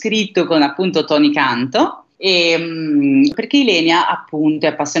coscritto con appunto Tony Canto. Perché Ilenia appunto è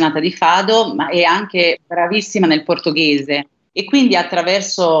appassionata di fado, ma è anche bravissima nel portoghese, e quindi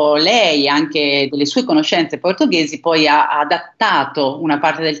attraverso lei, anche delle sue conoscenze portoghesi, poi ha adattato una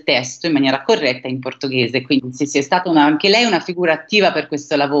parte del testo in maniera corretta in portoghese. Quindi sì, è stata anche lei una figura attiva per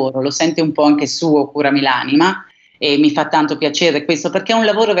questo lavoro, lo sente un po' anche suo, Curami l'anima. E mi fa tanto piacere questo, perché è un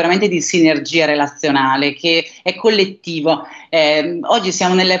lavoro veramente di sinergia relazionale, che è collettivo. Oggi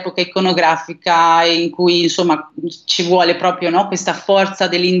siamo nell'epoca iconografica in cui insomma ci vuole proprio, no, questa forza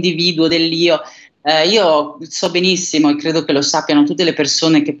dell'individuo, dell'io. Io so benissimo, e credo che lo sappiano tutte le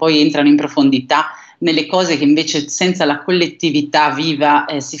persone che poi entrano in profondità nelle cose, che invece senza la collettività viva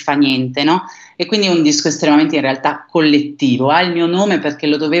si fa niente, no? E quindi è un disco estremamente in realtà collettivo, ha il mio nome perché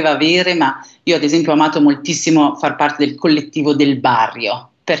lo doveva avere, ma io ad esempio ho amato moltissimo far parte del collettivo del barrio,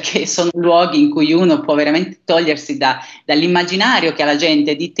 perché sono luoghi in cui uno può veramente togliersi dall'immaginario che ha la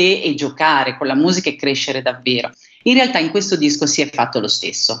gente di te e giocare con la musica e crescere davvero. In realtà in questo disco si è fatto lo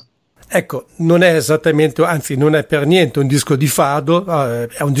stesso. Ecco, non è esattamente, anzi non è per niente un disco di fado,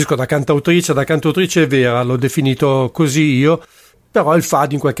 è un disco da cantautrice vera, l'ho definito così io, però il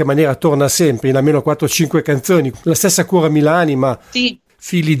fado in qualche maniera torna sempre in almeno 4-5 canzoni, la stessa Curami l'anima, sì,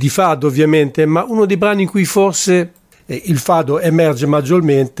 fili di fado ovviamente, ma uno dei brani in cui forse il fado emerge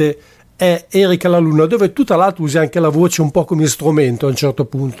maggiormente è Erika la Luna, dove tu tra l'altro usi anche la voce un po' come strumento a un certo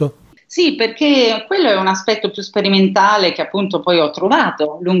punto. Sì, perché quello è un aspetto più sperimentale che appunto poi ho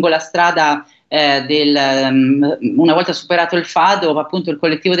trovato lungo la strada una volta superato il fado, appunto il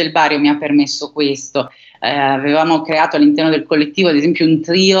collettivo del barrio mi ha permesso questo. Avevamo creato all'interno del collettivo ad esempio un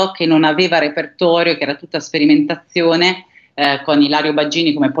trio che non aveva repertorio, che era tutta sperimentazione, con Ilario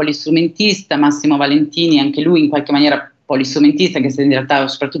Baggini come polistrumentista, Massimo Valentini anche lui in qualche maniera polistrumentista, anche se in realtà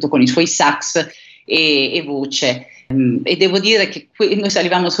soprattutto con i suoi sax e voce. E devo dire che noi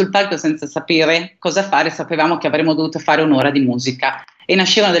salivamo sul palco senza sapere cosa fare, sapevamo che avremmo dovuto fare un'ora di musica e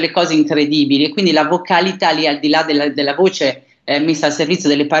nascevano delle cose incredibili, e quindi la vocalità lì, al di là della voce messa al servizio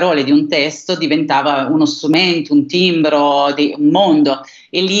delle parole di un testo, diventava uno strumento, un timbro, un mondo,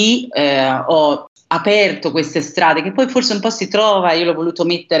 e lì ho aperto queste strade che poi forse un po' si trova. Io l'ho voluto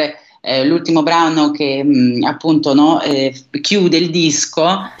mettere l'ultimo brano che appunto chiude il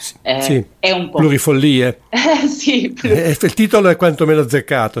disco, sì, è un po' Plurifollie. Sì, il titolo è quantomeno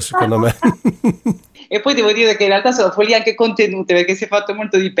azzeccato secondo me. E poi devo dire che in realtà sono follie anche contenute, perché si è fatto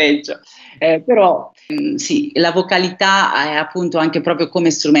molto di peggio, però sì, la vocalità è appunto anche proprio come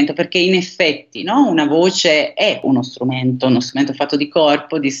strumento, perché in effetti, no, una voce è uno strumento fatto di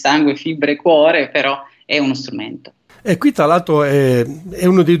corpo, di sangue, fibre, cuore, però è uno strumento. E qui tra l'altro è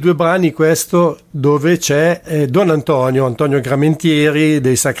uno dei due brani questo dove c'è Don Antonio Gramentieri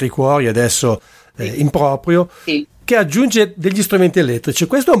dei Sacri Cuori, adesso in proprio, sì, che aggiunge degli strumenti elettrici.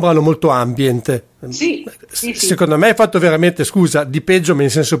 Questo è un brano molto ambient. Sì. Secondo me è fatto veramente, scusa, di peggio, ma in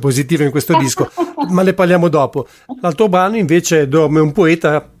senso positivo in questo disco, ma ne parliamo dopo. L'altro brano invece, Dorme un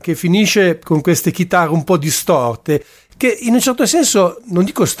poeta, che finisce con queste chitarre un po' distorte, che in un certo senso, non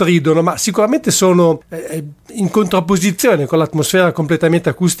dico stridono, ma sicuramente sono in contrapposizione con l'atmosfera completamente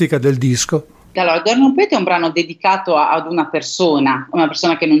acustica del disco. Allora, Dorme un poeta è un brano dedicato ad una persona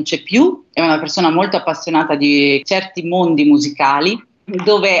che non c'è più, è una persona molto appassionata di certi mondi musicali,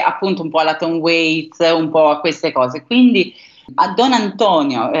 dove appunto un po' alla Tom Waits, un po' a queste cose. Quindi a Don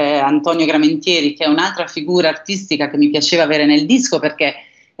Antonio, Antonio Gramentieri, che è un'altra figura artistica che mi piaceva avere nel disco, perché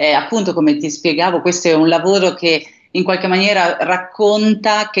appunto, come ti spiegavo, questo è un lavoro che in qualche maniera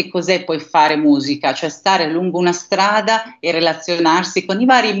racconta che cos'è poi fare musica, cioè stare lungo una strada e relazionarsi con i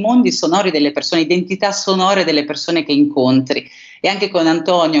vari mondi sonori delle persone, identità sonore delle persone che incontri. E anche con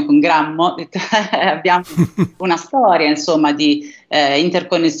Antonio, con Grammo, abbiamo una storia, insomma, di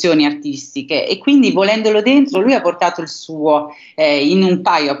interconnessioni artistiche, e quindi, volendolo dentro, lui ha portato il suo in un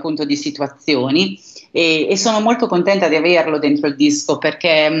paio appunto di situazioni. E sono molto contenta di averlo dentro il disco,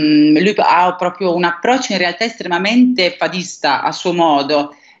 perché lui ha proprio un approccio in realtà estremamente fadista a suo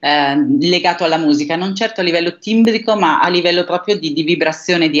modo, legato alla musica, non certo a livello timbrico, ma a livello proprio di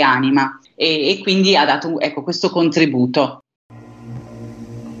vibrazione di anima, e quindi ha dato questo contributo.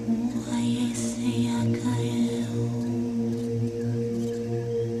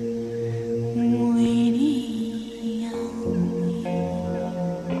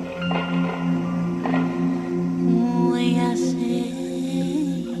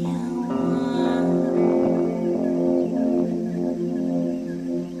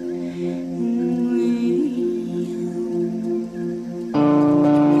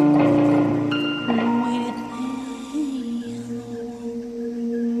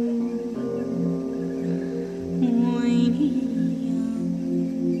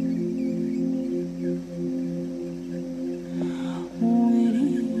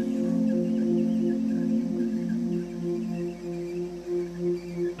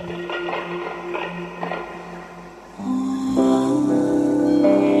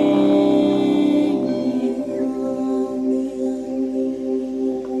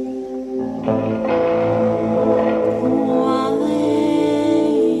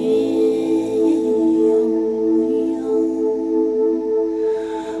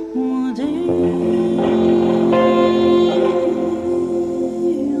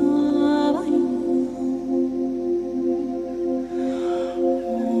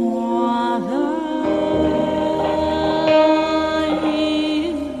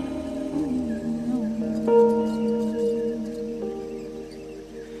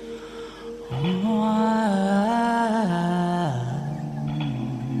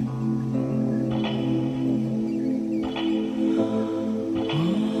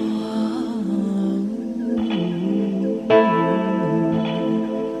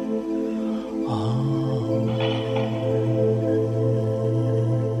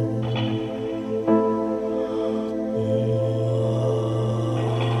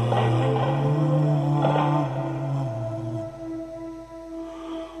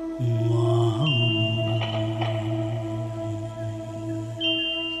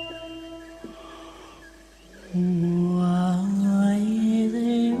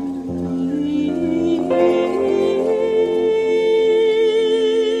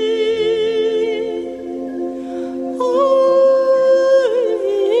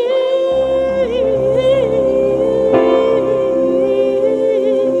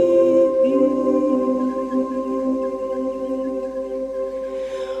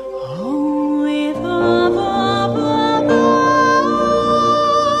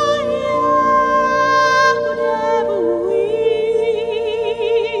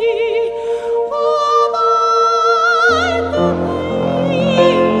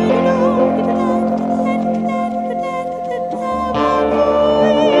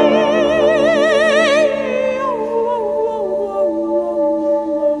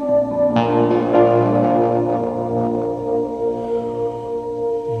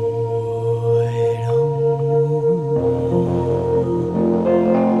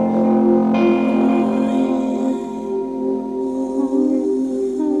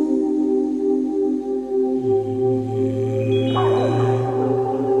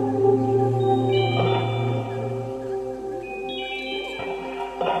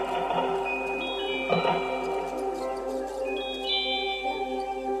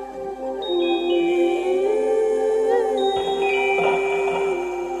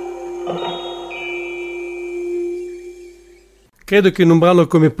 credo che in un brano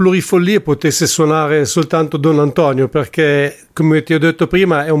come Plurifollie potesse suonare soltanto Don Antonio, perché come ti ho detto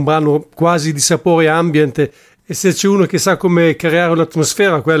prima è un brano quasi di sapore ambient, e se c'è uno che sa come creare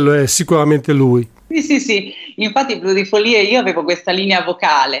un'atmosfera, quello è sicuramente lui. Sì, infatti Plurifollie io avevo questa linea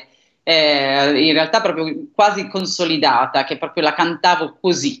vocale, in realtà proprio quasi consolidata, che proprio la cantavo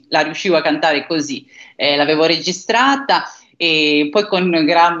così, la riuscivo a cantare così, l'avevo registrata e poi con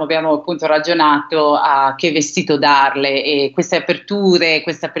Grammo abbiamo appunto ragionato a che vestito darle, e queste aperture,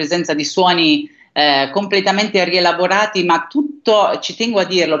 questa presenza di suoni completamente rielaborati, ma tutto, ci tengo a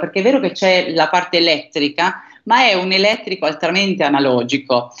dirlo perché è vero che c'è la parte elettrica, ma è un elettrico altamente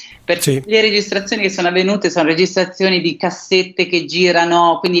analogico, perché Sì. le registrazioni che sono avvenute sono registrazioni di cassette che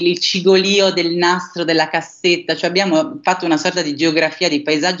girano, quindi il cigolio del nastro della cassetta, cioè abbiamo fatto una sorta di geografia di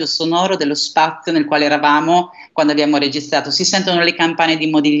paesaggio sonoro dello spazio nel quale eravamo quando abbiamo registrato. Si sentono le campane di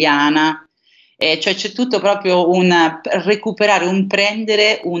Modigliana, cioè c'è tutto proprio un recuperare, un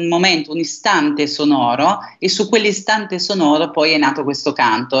prendere un momento, un istante sonoro, e su quell'istante sonoro poi è nato questo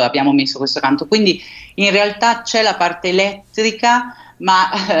canto, abbiamo messo questo canto, quindi in realtà c'è la parte elettrica,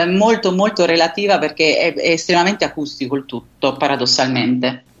 ma molto molto relativa, perché è estremamente acustico il tutto,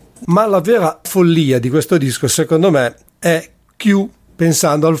 paradossalmente. Ma la vera follia di questo disco, secondo me, è Q,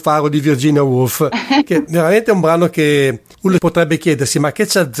 pensando al faro di Virginia Woolf, che veramente è un brano che uno potrebbe chiedersi ma che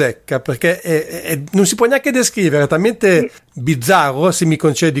ci azzecca, perché non si può neanche descrivere, è talmente bizzarro, se mi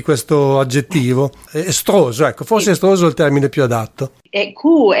concedi questo aggettivo, estroso, ecco, forse estroso è il termine più adatto. E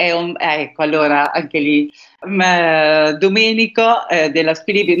Q è ecco, allora anche lì Domenico della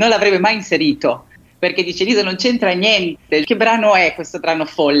Spilibri non l'avrebbe mai inserito, perché dice Lisa non c'entra niente, che brano è questo brano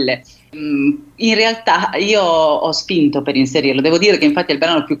folle? In realtà io ho spinto per inserirlo, devo dire che infatti è il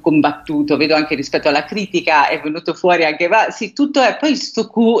brano più combattuto, vedo anche rispetto alla critica è venuto fuori anche, sì, tutto è, poi sto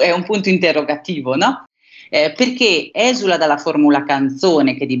Q è un punto interrogativo, no? Perché esula dalla formula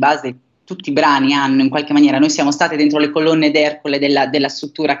canzone che di base tutti i brani hanno in qualche maniera, noi siamo state dentro le colonne d'Ercole della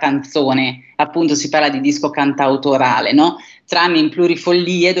struttura canzone, appunto si parla di disco cantautorale, no? Tranne in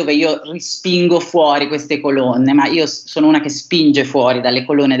Plurifollie dove io rispingo fuori queste colonne, ma io sono una che spinge fuori dalle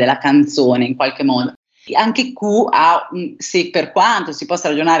colonne della canzone in qualche modo. Anche Q ha, se per quanto si possa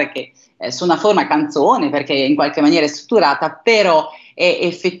ragionare che su una forma canzone, perché in qualche maniera è strutturata, però è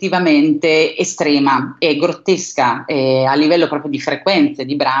effettivamente estrema, è grottesca, a livello proprio di frequenze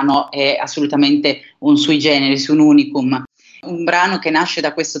di brano è assolutamente un sui generis, un unicum. Un brano che nasce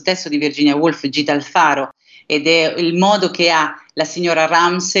da questo testo di Virginia Woolf, Gita al faro, ed è il modo che ha la signora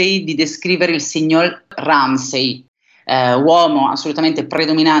Ramsay di descrivere il signor Ramsay, uomo assolutamente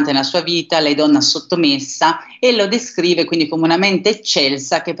predominante nella sua vita, lei donna sottomessa, e lo descrive quindi come una mente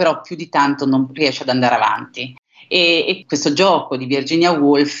eccelsa che però più di tanto non riesce ad andare avanti. E questo gioco di Virginia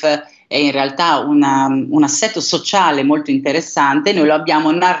Woolf è in realtà un assetto sociale molto interessante, noi lo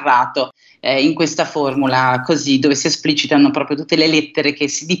abbiamo narrato in questa formula così, dove si esplicitano proprio tutte le lettere che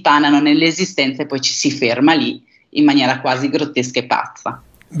si dipanano nell'esistenza e poi ci si ferma lì in maniera quasi grottesca e pazza.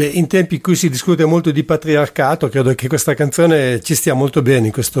 Beh, in tempi in cui si discute molto di patriarcato, credo che questa canzone ci stia molto bene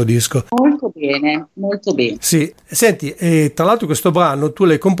in questo disco. Molto bene, molto bene. Sì, senti, tra l'altro questo brano tu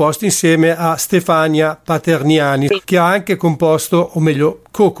l'hai composto insieme a Stefania Paterniani, sì, che ha anche composto, o meglio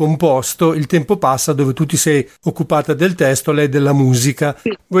co-composto Il tempo passa, dove tu ti sei occupata del testo, lei della musica.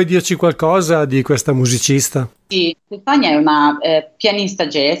 Sì. Vuoi dirci qualcosa di questa musicista? Sì, Stefania è una pianista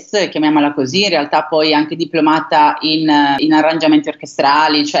jazz, chiamiamola così, in realtà poi anche diplomata in arrangiamenti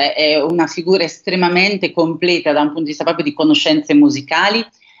orchestrali, cioè è una figura estremamente completa da un punto di vista proprio di conoscenze musicali.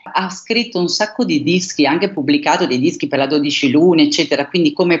 Ha scritto un sacco di dischi, ha anche pubblicato dei dischi per la 12 Lune, eccetera,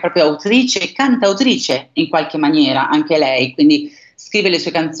 quindi come proprio autrice e cantautrice in qualche maniera anche lei, quindi scrive le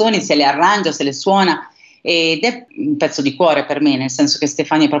sue canzoni, se le arrangia, se le suona, ed è un pezzo di cuore per me, nel senso che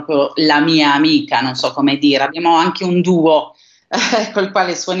Stefania è proprio la mia amica, non so come dire. Abbiamo anche un duo col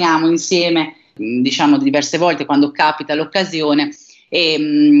quale suoniamo insieme, diciamo diverse volte quando capita l'occasione,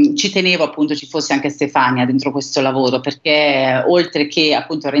 e ci tenevo appunto ci fosse anche Stefania dentro questo lavoro, perché oltre che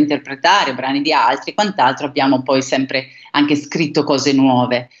appunto reinterpretare brani di altri e quant'altro, abbiamo poi sempre anche scritto cose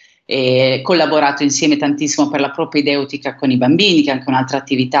nuove e collaborato insieme tantissimo per la propedeutica con i bambini, che è anche un'altra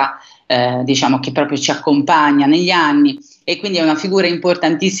attività diciamo che proprio ci accompagna negli anni, e quindi è una figura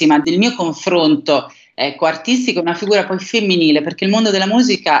importantissima del mio confronto artistico, è una figura poi femminile, perché il mondo della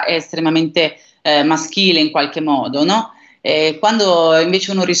musica è estremamente maschile in qualche modo, no? Quando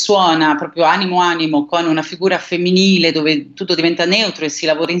invece uno risuona proprio animo a animo con una figura femminile dove tutto diventa neutro e si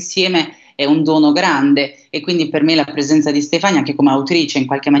lavora insieme, è un dono grande, e quindi per me la presenza di Stefania anche come autrice in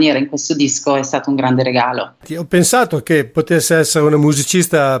qualche maniera in questo disco è stato un grande regalo. Ho pensato che potesse essere una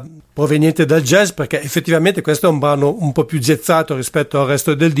musicista proveniente dal jazz, perché effettivamente questo è un brano un po' più jazzato rispetto al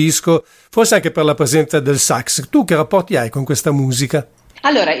resto del disco, forse anche per la presenza del sax. Tu che rapporti hai con questa musica?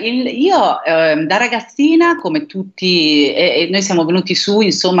 Allora, io da ragazzina, come tutti, noi siamo venuti su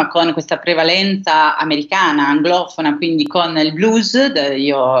insomma con questa prevalenza americana, anglofona, quindi con il blues,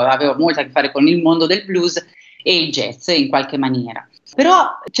 io avevo molto a che fare con il mondo del blues e il jazz in qualche maniera.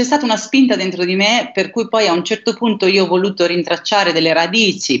 Però c'è stata una spinta dentro di me per cui poi a un certo punto io ho voluto rintracciare delle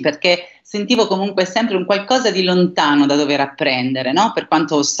radici, perché sentivo comunque sempre un qualcosa di lontano da dover apprendere, no? Per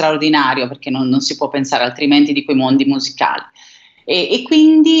quanto straordinario, perché non si può pensare altrimenti di quei mondi musicali. E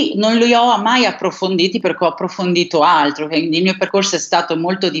quindi non li ho mai approfonditi, perché ho approfondito altro, quindi il mio percorso è stato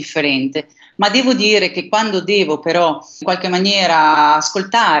molto differente, ma devo dire che quando devo però in qualche maniera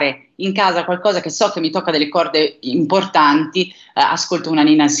ascoltare in casa qualcosa che so che mi tocca delle corde importanti, ascolto una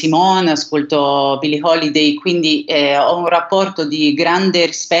Nina Simone, ascolto Billie Holiday, quindi ho un rapporto di grande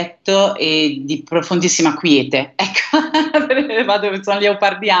rispetto e di profondissima quiete. Ecco, sono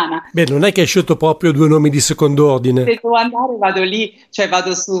leopardiana. Beh, non è che hai scelto proprio due nomi di secondo ordine. Se devo andare vado lì, cioè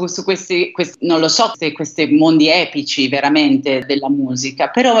vado su questi non lo so, questi mondi epici veramente della musica,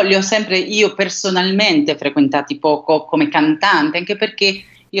 però li ho sempre io personalmente frequentati poco come cantante, anche perché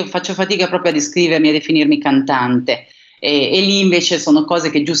io faccio fatica proprio a descrivermi, a definirmi cantante, e lì invece sono cose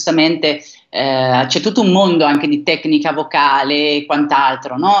che giustamente c'è tutto un mondo anche di tecnica vocale e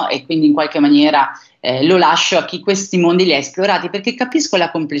quant'altro, no? E quindi in qualche maniera lo lascio a chi questi mondi li ha esplorati, perché capisco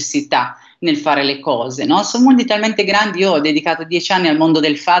la complessità nel fare le cose, no? Sono mondi talmente grandi. Io ho dedicato 10 anni al mondo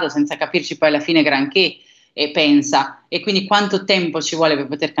del fado senza capirci poi alla fine granché, e pensa, e quindi quanto tempo ci vuole per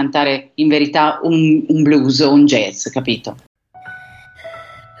poter cantare in verità un blues o un jazz, capito?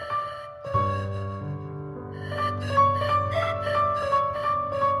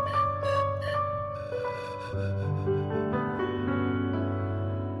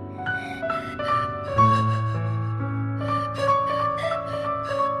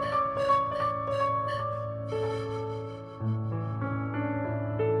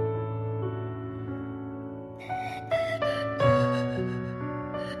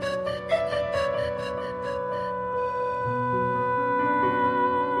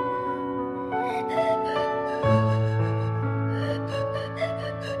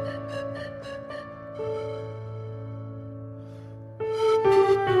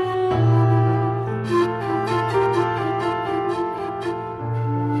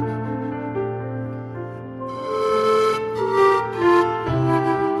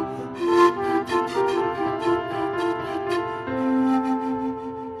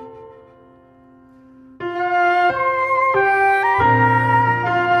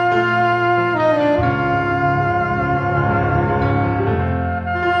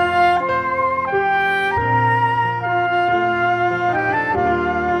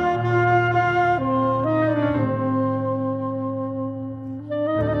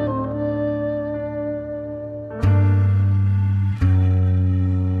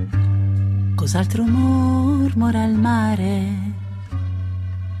 Cos'altro mormora il mare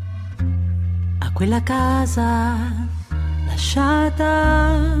a quella casa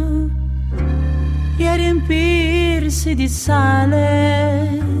lasciata e a riempirsi di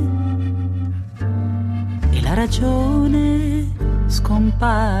sale, e la ragione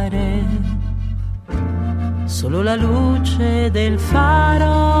scompare, solo la luce del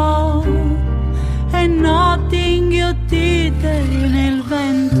faro e notti inghiottite nel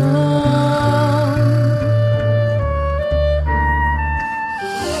vento.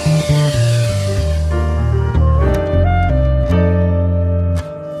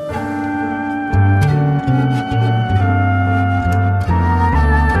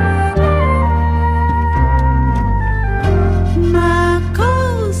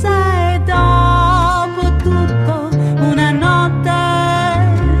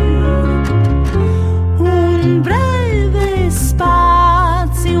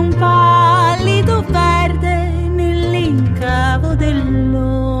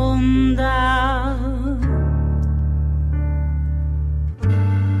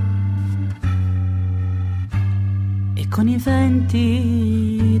 Con i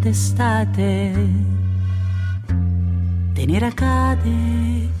venti d'estate tenera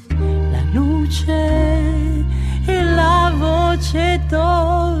cade la luce e la voce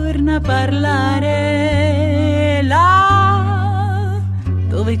torna a parlare, là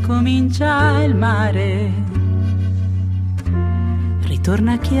dove comincia il mare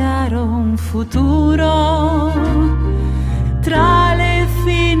ritorna chiaro un futuro tra le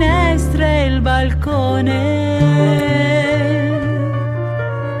finestre finestre e il balcone.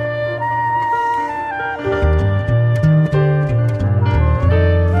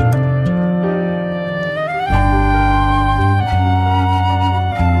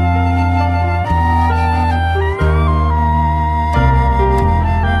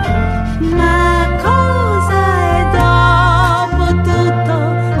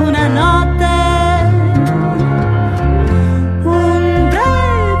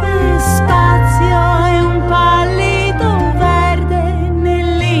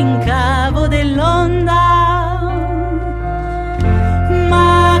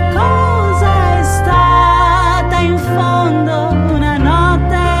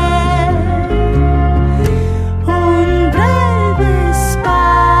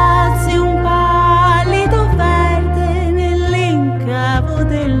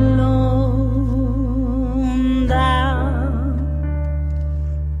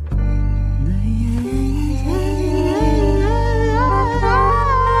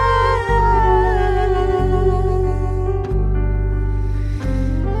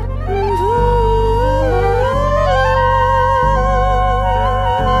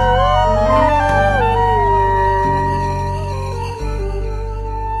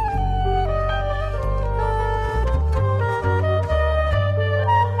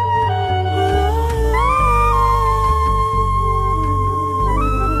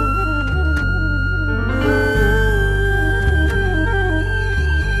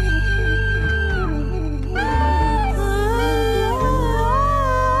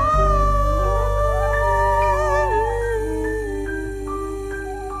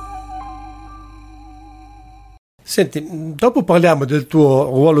 Senti, dopo parliamo del tuo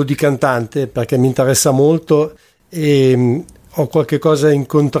ruolo di cantante perché mi interessa molto e ho qualche cosa in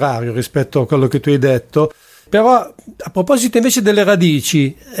contrario rispetto a quello che tu hai detto, però a proposito invece delle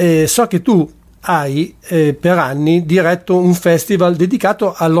radici, so che tu hai per anni diretto un festival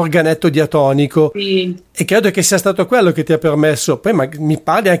dedicato all'organetto diatonico. Sì. E credo che sia stato quello che ti ha permesso, poi mi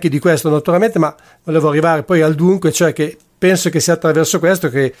parli anche di questo naturalmente, ma volevo arrivare poi al dunque, cioè che penso che sia attraverso questo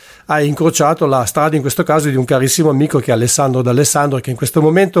che hai incrociato la strada, in questo caso, di un carissimo amico che è Alessandro D'Alessandro, che in questo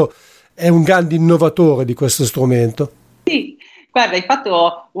momento è un grande innovatore di questo strumento. Sì, guarda, hai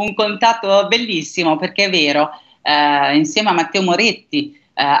fatto un contatto bellissimo, perché è vero, insieme a Matteo Moretti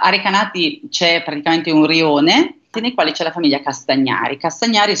a Recanati c'è praticamente un rione nei quali c'è la famiglia Castagnari.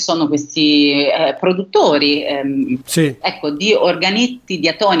 Castagnari sono questi produttori Sì. ecco, di organetti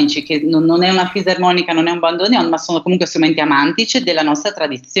diatonici, che non è una fisarmonica, non è un bandoneon, ma sono comunque strumenti amantici della nostra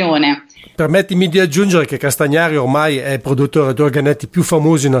tradizione. Permettimi di aggiungere che Castagnari ormai è il produttore di organetti più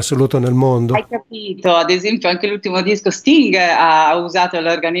famosi in assoluto nel mondo. Hai capito? Ad esempio anche l'ultimo disco Sting ha usato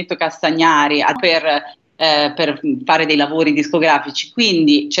l'organetto Castagnari per fare dei lavori discografici,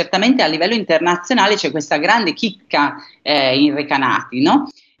 quindi certamente a livello internazionale c'è questa grande chicca in Recanati, no?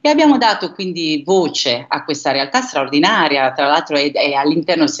 E abbiamo dato quindi voce a questa realtà straordinaria, tra l'altro è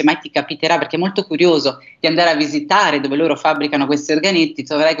all'interno, se mai ti capiterà, perché è molto curioso di andare a visitare dove loro fabbricano questi organetti,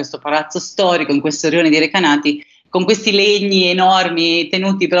 troverai questo palazzo storico in questo rione di Recanati, con questi legni enormi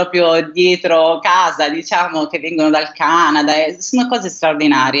tenuti proprio dietro casa, diciamo, che vengono dal Canada, sono cose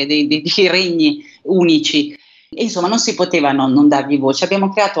straordinarie, dei regni unici. E insomma non si poteva non dargli voce.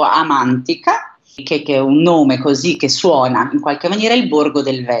 Abbiamo creato Amantica, che è un nome così che suona in qualche maniera il borgo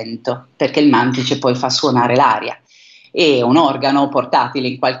del vento, perché il mantice poi fa suonare l'aria. E un organo portatile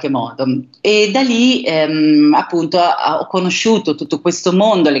in qualche modo, e da lì appunto ho conosciuto tutto questo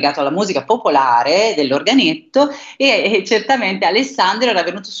mondo legato alla musica popolare dell'organetto e certamente Alessandro era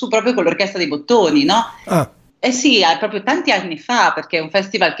venuto su proprio con l'Orchestra dei Bottoni, no? Eh sì, proprio tanti anni fa, perché è un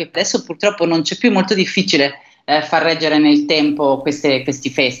festival che adesso purtroppo non c'è più, molto difficile far reggere nel tempo questi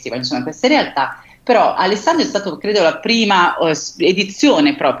festival, insomma queste realtà. Però Alessandro è stato, credo, la prima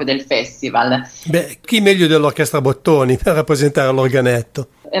edizione proprio del festival. Beh, chi meglio dell'Orchestra Bottoni per rappresentare l'organetto?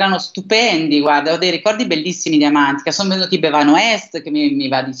 Erano stupendi, guarda, ho dei ricordi bellissimi di Amantica. Sono venuti Bevano Est, che mi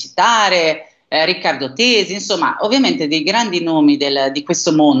va di citare, Riccardo Tesi, insomma, ovviamente dei grandi nomi di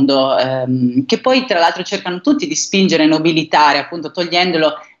questo mondo, che poi tra l'altro cercano tutti di spingere e nobilitare, appunto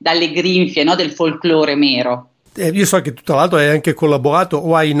togliendolo dalle grinfie, no, del folklore mero. Io so che tu tra l'altro hai anche collaborato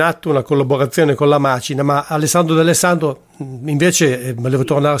o hai in atto una collaborazione con la Macina, ma Alessandro D'Alessandro invece, volevo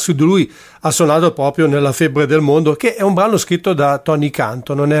tornare su di lui, ha suonato proprio nella Febbre del Mondo, che è un brano scritto da Tony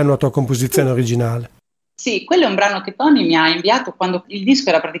Canto, non è una tua composizione originale. Sì, quello è un brano che Tony mi ha inviato quando il disco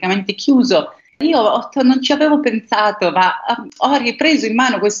era praticamente chiuso. Io non ci avevo pensato, ma ho ripreso in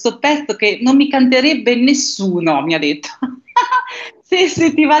mano questo pezzo che non mi canterebbe nessuno, mi ha detto,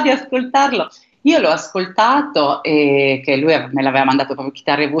 se ti va di ascoltarlo. Io l'ho ascoltato e che lui me l'aveva mandato proprio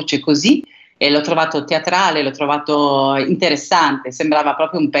chitarra e voce così, e l'ho trovato teatrale, l'ho trovato interessante, sembrava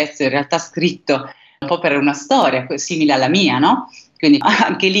proprio un pezzo in realtà scritto un po' per una storia simile alla mia, no? Quindi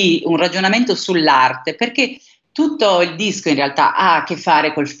anche lì un ragionamento sull'arte, perché tutto il disco in realtà ha a che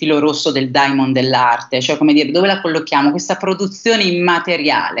fare col filo rosso del diamond dell'arte, cioè come dire, dove la collochiamo, questa produzione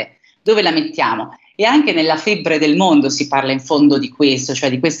immateriale, dove la mettiamo? E anche nella febbre del mondo si parla in fondo di questo, cioè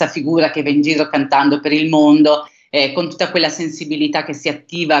di questa figura che va in giro cantando per il mondo, con tutta quella sensibilità che si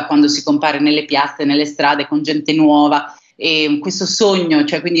attiva quando si compare nelle piazze, nelle strade, con gente nuova, e questo sogno,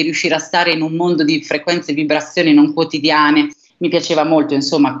 cioè quindi riuscire a stare in un mondo di frequenze e vibrazioni non quotidiane. Mi piaceva molto,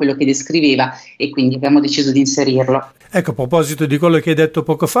 insomma, quello che descriveva, e quindi abbiamo deciso di inserirlo. Ecco, a proposito di quello che hai detto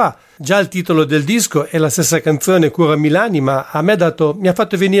poco fa, già il titolo del disco è la stessa canzone, Curami l'anima, a me mi ha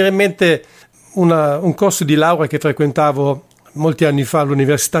fatto venire in mente un corso di laurea che frequentavo molti anni fa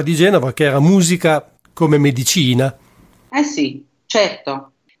all'Università di Genova, che era musica come medicina. Sì,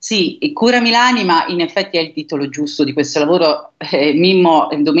 certo. Sì, e Curami l'anima in effetti è il titolo giusto di questo lavoro. Mimmo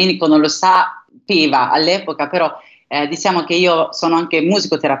Domenico non lo sapeva all'epoca, però diciamo che io sono anche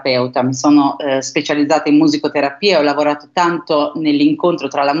musicoterapeuta, mi sono specializzata in musicoterapia, ho lavorato tanto nell'incontro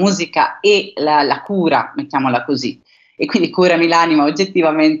tra la musica e la cura, mettiamola così. E quindi Curami l'anima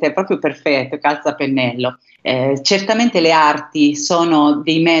oggettivamente è proprio perfetto, calza a pennello. Certamente le arti sono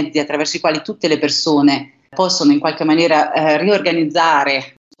dei mezzi attraverso i quali tutte le persone possono in qualche maniera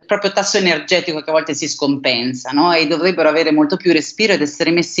riorganizzare il proprio tasso energetico che a volte si scompensa, no? E dovrebbero avere molto più respiro ed essere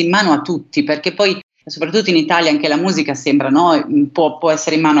messi in mano a tutti, perché poi soprattutto in Italia anche la musica sembra, no? Può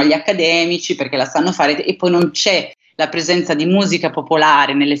essere in mano agli accademici perché la sanno fare, e poi non c'è la presenza di musica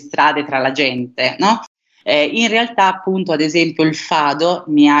popolare nelle strade tra la gente, no? In realtà appunto ad esempio il fado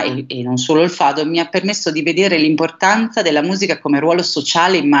e non solo il fado mi ha permesso di vedere l'importanza della musica come ruolo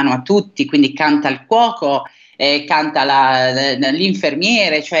sociale in mano a tutti, quindi canta il cuoco, canta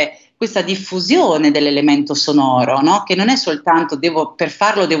l'infermiere, cioè questa diffusione dell'elemento sonoro, no? Che non è soltanto per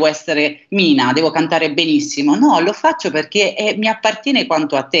farlo devo essere Mina, devo cantare benissimo, no, lo faccio perché mi appartiene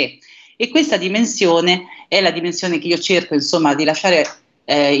quanto a te, e questa dimensione è la dimensione che io cerco insomma di lasciare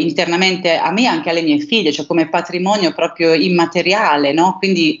internamente a me e anche alle mie figlie, cioè come patrimonio proprio immateriale, no?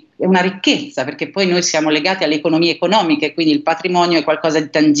 Quindi è una ricchezza, perché poi noi siamo legati alle economie economiche, quindi il patrimonio è qualcosa di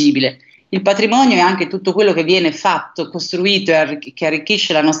tangibile. Il patrimonio è anche tutto quello che viene fatto, costruito e che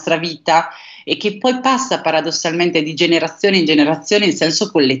arricchisce la nostra vita e che poi passa paradossalmente di generazione in generazione in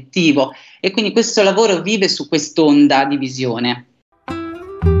senso collettivo, e quindi questo lavoro vive su quest'onda di visione.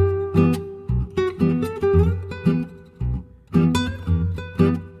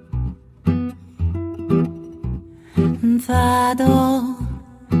 Vado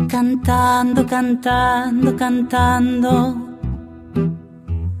cantando, cantando, cantando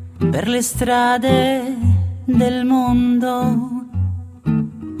per le strade del mondo.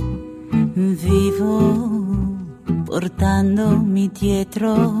 Vivo portandomi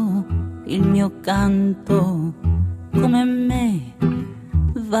dietro il mio canto come me,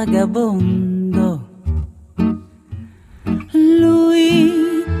 vagabondo. Lui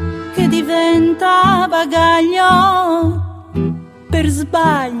che diventa bagaglio per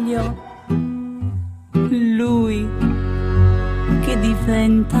sbaglio, lui che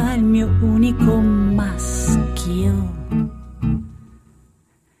diventa il mio unico maschio.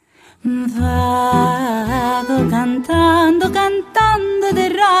 Vago cantando, cantando ed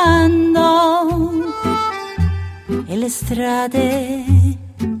errando, e le strade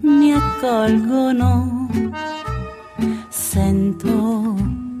mi accolgono.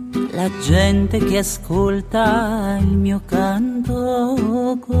 Sento la gente che ascolta il mio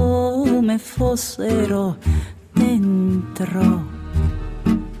canto come fossero dentro.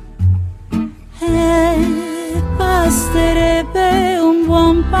 E basterebbe un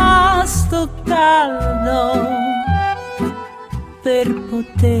buon pasto caldo per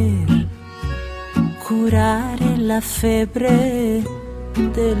poter curare la febbre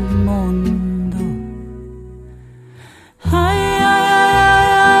del mondo. Ai, ai,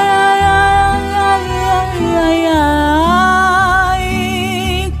 ai,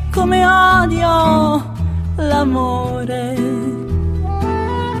 ai, come odio l'amore.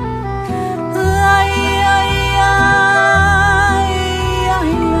 Ai, ai, ai,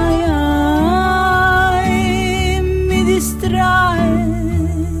 ai, ai, ai, mi distrae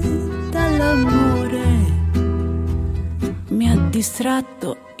dall'amore. Mi ha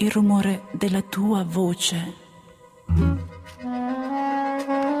distratto il rumore della tua voce.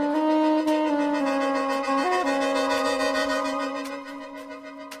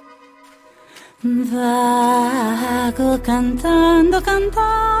 Vago cantando, cantando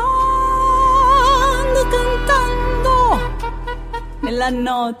nella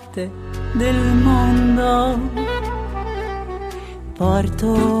notte del mondo. Porto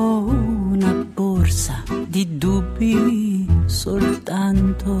una borsa di dubbi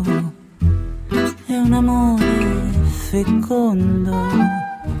soltanto e un amore fecondo.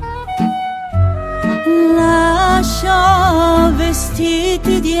 Lascio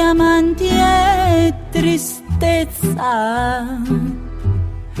vestiti di amanti e tristezza,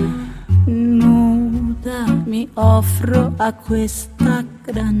 nuda mi offro a questa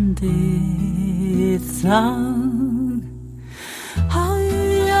grandezza.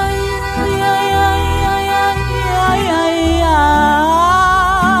 Ai, ai, ai, ai, ai, ai, ai, ai,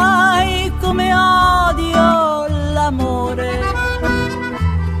 ai, come odio l'amore.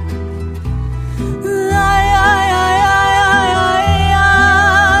 Ai, ai, ai, ai,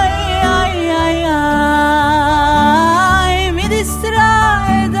 ai, ai, ai, mi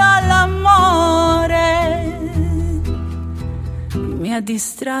distrae dall'amore. Mi ha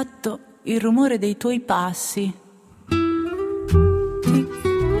distratto il rumore dei tuoi passi.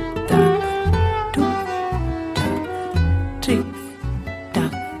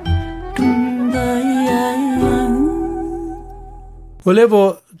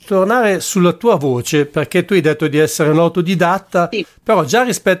 Volevo tornare sulla tua voce, perché tu hai detto di essere un autodidatta, Sì. però già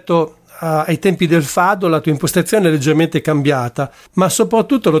rispetto ai tempi del fado la tua impostazione è leggermente cambiata, ma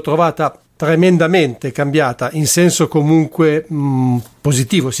soprattutto l'ho trovata tremendamente cambiata, in senso comunque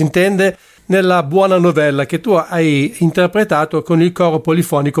positivo, si intende, nella buona novella che tu hai interpretato con il coro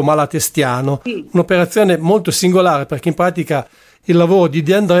polifonico malatestiano. Sì. Un'operazione molto singolare, perché in pratica il lavoro di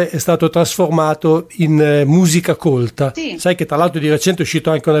De André è stato trasformato in musica colta. Sì. Sai che tra l'altro di recente è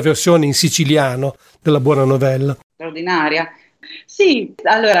uscita anche una versione in siciliano della buona novella. Straordinaria. Sì,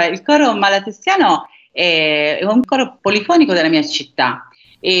 allora il coro malatestiano è un coro polifonico della mia città.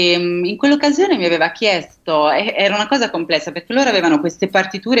 E in quell'occasione mi aveva chiesto, era una cosa complessa perché loro avevano queste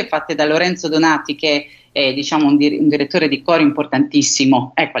partiture fatte da Lorenzo Donati, che è diciamo un direttore di coro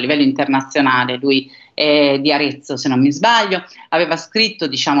importantissimo, ecco, a livello internazionale. Lui è di Arezzo, se non mi sbaglio, aveva scritto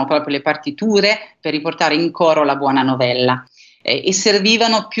diciamo proprio le partiture per riportare in coro la buona novella. E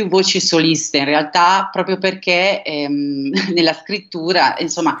servivano più voci soliste in realtà, proprio perché nella scrittura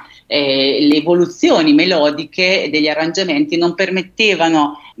insomma le evoluzioni melodiche degli arrangiamenti non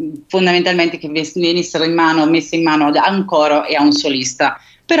permettevano fondamentalmente che venissero messe in mano a un coro e a un solista,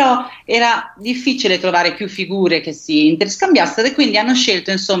 però era difficile trovare più figure che si interscambiassero e quindi hanno scelto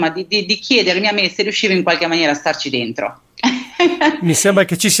insomma di chiedermi a me se riuscivo in qualche maniera a starci dentro. Mi sembra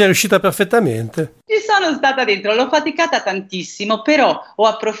che ci sia riuscita perfettamente. Ci sono stata dentro, l'ho faticata tantissimo, però ho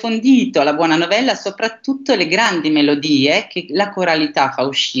approfondito la buona novella, soprattutto le grandi melodie che la coralità fa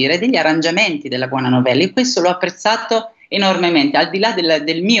uscire, degli arrangiamenti della buona novella, e questo l'ho apprezzato enormemente. Al di là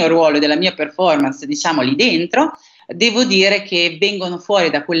del mio ruolo e della mia performance, diciamo lì dentro, devo dire che vengono fuori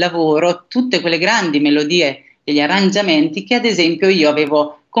da quel lavoro tutte quelle grandi melodie degli arrangiamenti che ad esempio io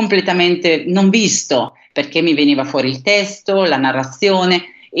avevo completamente non visto, perché mi veniva fuori il testo, la narrazione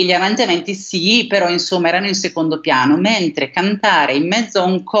e gli arrangiamenti sì, però insomma erano in secondo piano, mentre cantare in mezzo a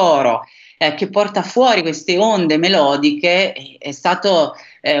un coro che porta fuori queste onde melodiche è stato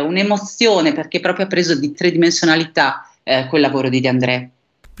un'emozione, perché proprio ha preso di tridimensionalità quel lavoro di De André.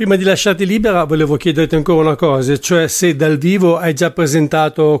 Prima di lasciarti libera volevo chiederti ancora una cosa, cioè se dal vivo hai già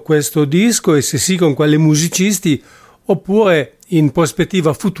presentato questo disco e se sì con quali musicisti, oppure in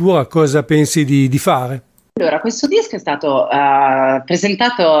prospettiva futura cosa pensi di fare? Allora, questo disco è stato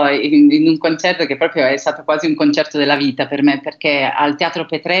presentato in un concerto che proprio è stato quasi un concerto della vita per me, perché al Teatro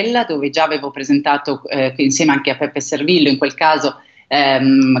Petrella, dove già avevo presentato insieme anche a Peppe Servillo, in quel caso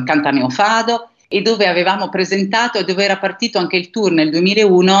Cantami o Fado, e dove avevamo presentato e dove era partito anche il tour nel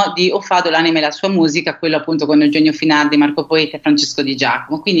 2001 di O Fado, l'anima e la sua musica, quello appunto con Eugenio Finardi, Marco Poeta e Francesco Di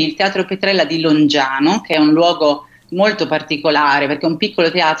Giacomo. Quindi il Teatro Petrella di Longiano, che è un luogo molto particolare perché è un piccolo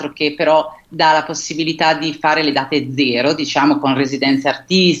teatro che però dà la possibilità di fare le date zero, diciamo, con residenze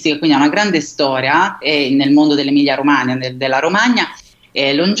artistiche, quindi ha una grande storia nel mondo dell'Emilia Romagna, della Romagna.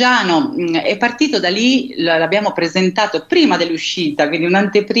 Longiano è partito da lì, l'abbiamo presentato prima dell'uscita, quindi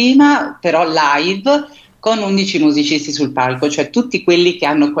un'anteprima però live con 11 musicisti sul palco, cioè tutti quelli che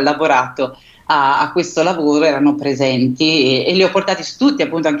hanno collaborato a questo lavoro erano presenti e li ho portati tutti,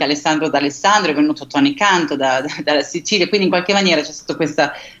 appunto anche Alessandro D'Alessandro, è venuto Tony Canto dalla Sicilia, quindi in qualche maniera c'è stata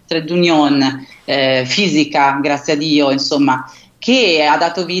questa trade union fisica, grazie a Dio, insomma, che ha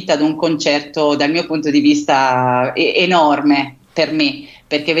dato vita ad un concerto dal mio punto di vista enorme per me,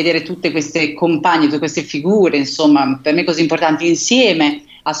 perché vedere tutte queste compagne, tutte queste figure, insomma, per me così importanti insieme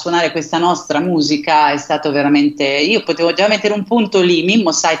a suonare questa nostra musica è stato veramente, io potevo già mettere un punto lì,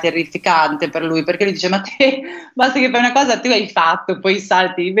 Mimmo sai, terrificante per lui, perché lui dice ma te basta che fai una cosa, tu hai fatto, poi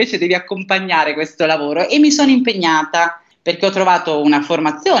salti, invece devi accompagnare questo lavoro, e mi sono impegnata perché ho trovato una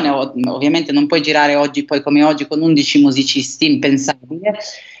formazione, ovviamente non puoi girare oggi poi come oggi con 11 musicisti, impensabile,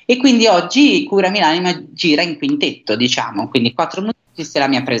 e quindi oggi Curami l'anima gira in quintetto, diciamo, quindi 4 musicisti e la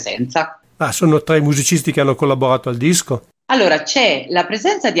mia presenza. Sono 3 musicisti che hanno collaborato al disco? Allora, c'è la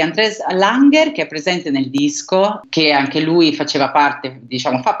presenza di Andrés Langer, che è presente nel disco, che anche lui faceva parte,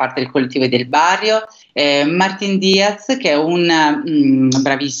 diciamo, fa parte del collettivo del Barrio, Martin Diaz, che è un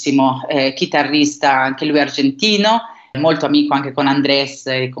bravissimo chitarrista, anche lui argentino, molto amico anche con Andrés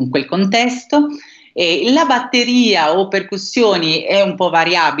e con quel contesto. La batteria o percussioni è un po'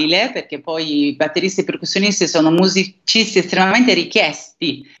 variabile, perché poi i batteristi e percussionisti sono musicisti estremamente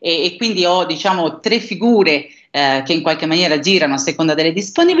richiesti, e quindi ho, diciamo, 3 figure che in qualche maniera girano a seconda delle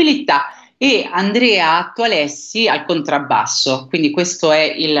disponibilità, e Andrea Attualessi al contrabbasso. Quindi questa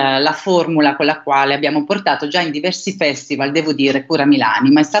è la formula con la quale abbiamo portato già in diversi festival, devo dire, Curami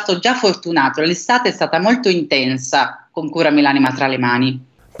l'anima. È stato già fortunato, l'estate è stata molto intensa con Curami l'anima tra le mani.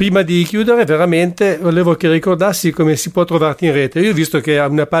 Prima di chiudere, veramente volevo che ricordassi come si può trovarti in rete. Io ho visto che hai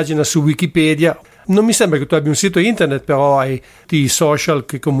una pagina su Wikipedia, non mi sembra che tu abbia un sito internet, però hai i social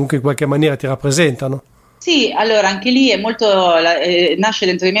che comunque in qualche maniera ti rappresentano. Sì, allora anche lì è molto, nasce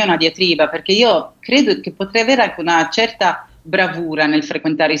dentro di me una diatriba, perché io credo che potrei avere anche una certa bravura nel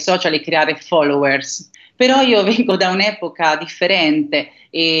frequentare i social e creare followers, però io vengo da un'epoca differente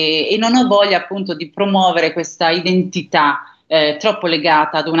e non ho voglia appunto di promuovere questa identità troppo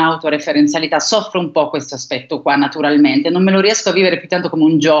legata ad un'autoreferenzialità. Soffro un po' questo aspetto qua, naturalmente, non me lo riesco a vivere più tanto come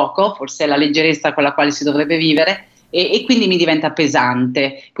un gioco, forse è la leggerezza con la quale si dovrebbe vivere, e quindi mi diventa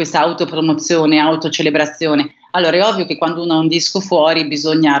pesante questa autopromozione, autocelebrazione. Allora è ovvio che quando uno ha un disco fuori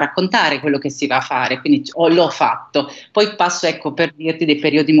bisogna raccontare quello che si va a fare, quindi l'ho fatto. Poi passo, ecco, per dirti, dei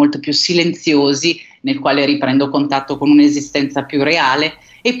periodi molto più silenziosi nel quale riprendo contatto con un'esistenza più reale,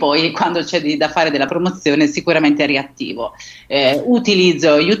 e poi quando c'è da fare della promozione sicuramente riattivo.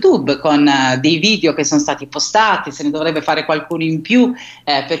 Utilizzo YouTube con dei video che sono stati postati, se ne dovrebbe fare qualcuno in più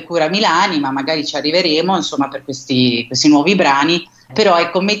per Curami l'anima, magari ci arriveremo, insomma, per questi nuovi brani. Però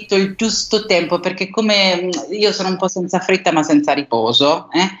ecco, metto il giusto tempo, perché come io sono un po' senza fretta ma senza riposo,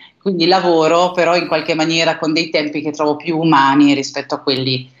 quindi lavoro però in qualche maniera con dei tempi che trovo più umani rispetto a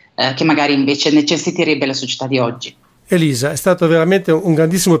quelli che magari invece necessiterebbe la società di oggi. Elisa, è stato veramente un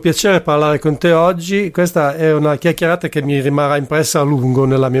grandissimo piacere parlare con te oggi. Questa è una chiacchierata che mi rimarrà impressa a lungo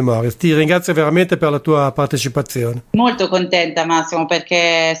nella memoria. Ti ringrazio veramente per la tua partecipazione. Molto contenta, Massimo,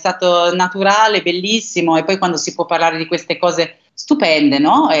 perché è stato naturale, bellissimo, e poi quando si può parlare di queste cose stupende,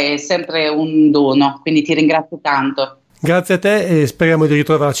 no? È sempre un dono, quindi ti ringrazio tanto. Grazie a te e speriamo di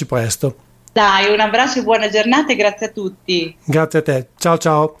ritrovarci presto. Dai, un abbraccio e buona giornata e grazie a tutti. Grazie a te. Ciao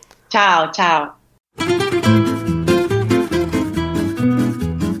ciao. Ciao, ciao.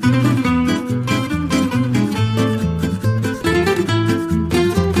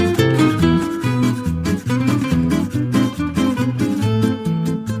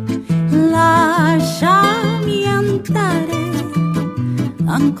 Lasciami andare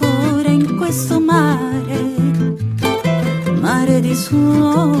ancora in questo mare, mare di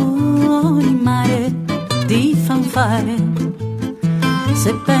suoni, mare di fanfare.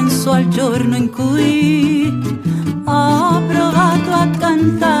 Se penso al giorno in cui ho provato a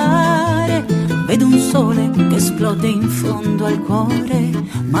cantare, vedo un sole che esplode in fondo al cuore,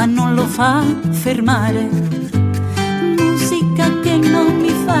 ma non lo fa fermare. Musica che non mi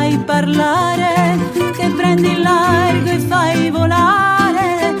fai parlare, che prendi largo e fai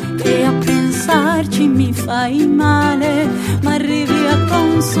volare, che a pensarci mi fai male, ma arrivi a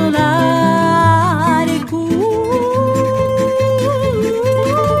consolare. Curami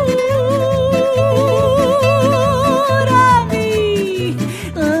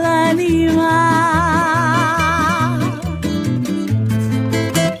l'anima.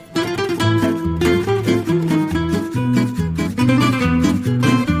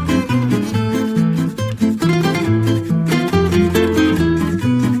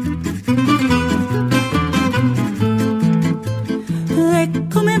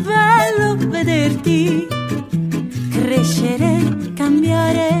 Crescere,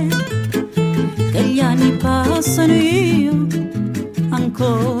 cambiare, che gli anni passano, io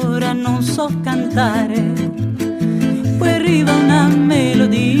ancora non so cantare. Poi arriva una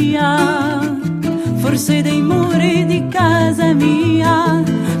melodia, forse dei muri di casa mia,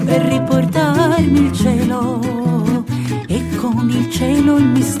 per riportarmi il cielo e con il cielo il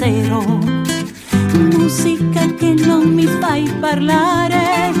mistero. Musica che non mi fai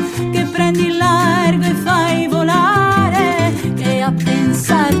parlare,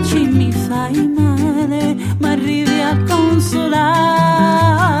 pensarci mi fai male, ma arrivi a consolare.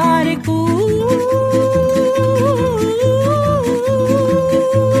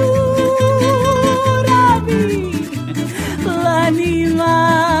 Curami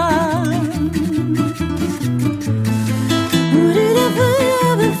l'anima.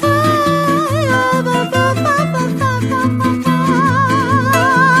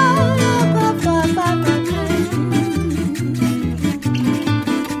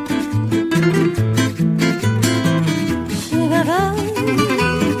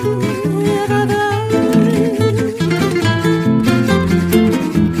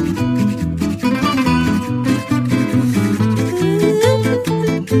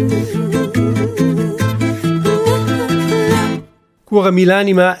 Curami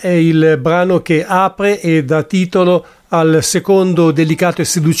l'anima è il brano che apre e dà titolo al secondo delicato e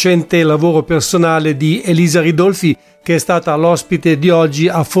seducente lavoro personale di Elisa Ridolfi, che è stata l'ospite di oggi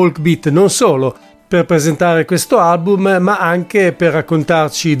a Folk Beat, non solo per presentare questo album, ma anche per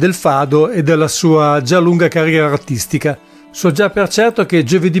raccontarci del fado e della sua già lunga carriera artistica. So già per certo che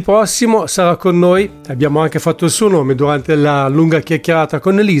giovedì prossimo sarà con noi, abbiamo anche fatto il suo nome durante la lunga chiacchierata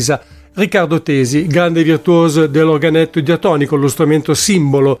con Elisa, Riccardo Tesi, grande virtuoso dell'organetto diatonico, lo strumento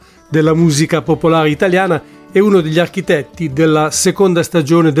simbolo della musica popolare italiana e uno degli architetti della seconda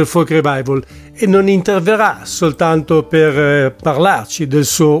stagione del Folk Revival, e non interverrà soltanto per parlarci del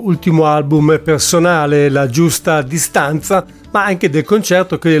suo ultimo album personale, La Giusta Distanza, ma anche del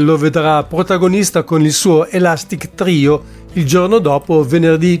concerto che lo vedrà protagonista con il suo Elastic Trio il giorno dopo,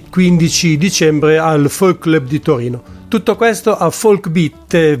 venerdì 15 dicembre al Folk Club di Torino. Tutto questo a Folk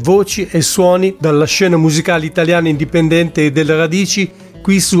Beat, voci e suoni dalla scena musicale italiana indipendente e delle radici,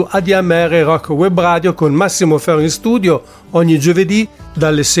 qui su ADMR Rock Web Radio con Massimo Ferro in studio ogni giovedì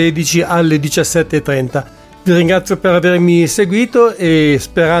dalle 16 alle 17:30. Vi ringrazio per avermi seguito e,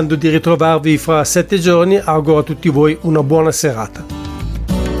 sperando di ritrovarvi fra 7 giorni, auguro a tutti voi una buona serata.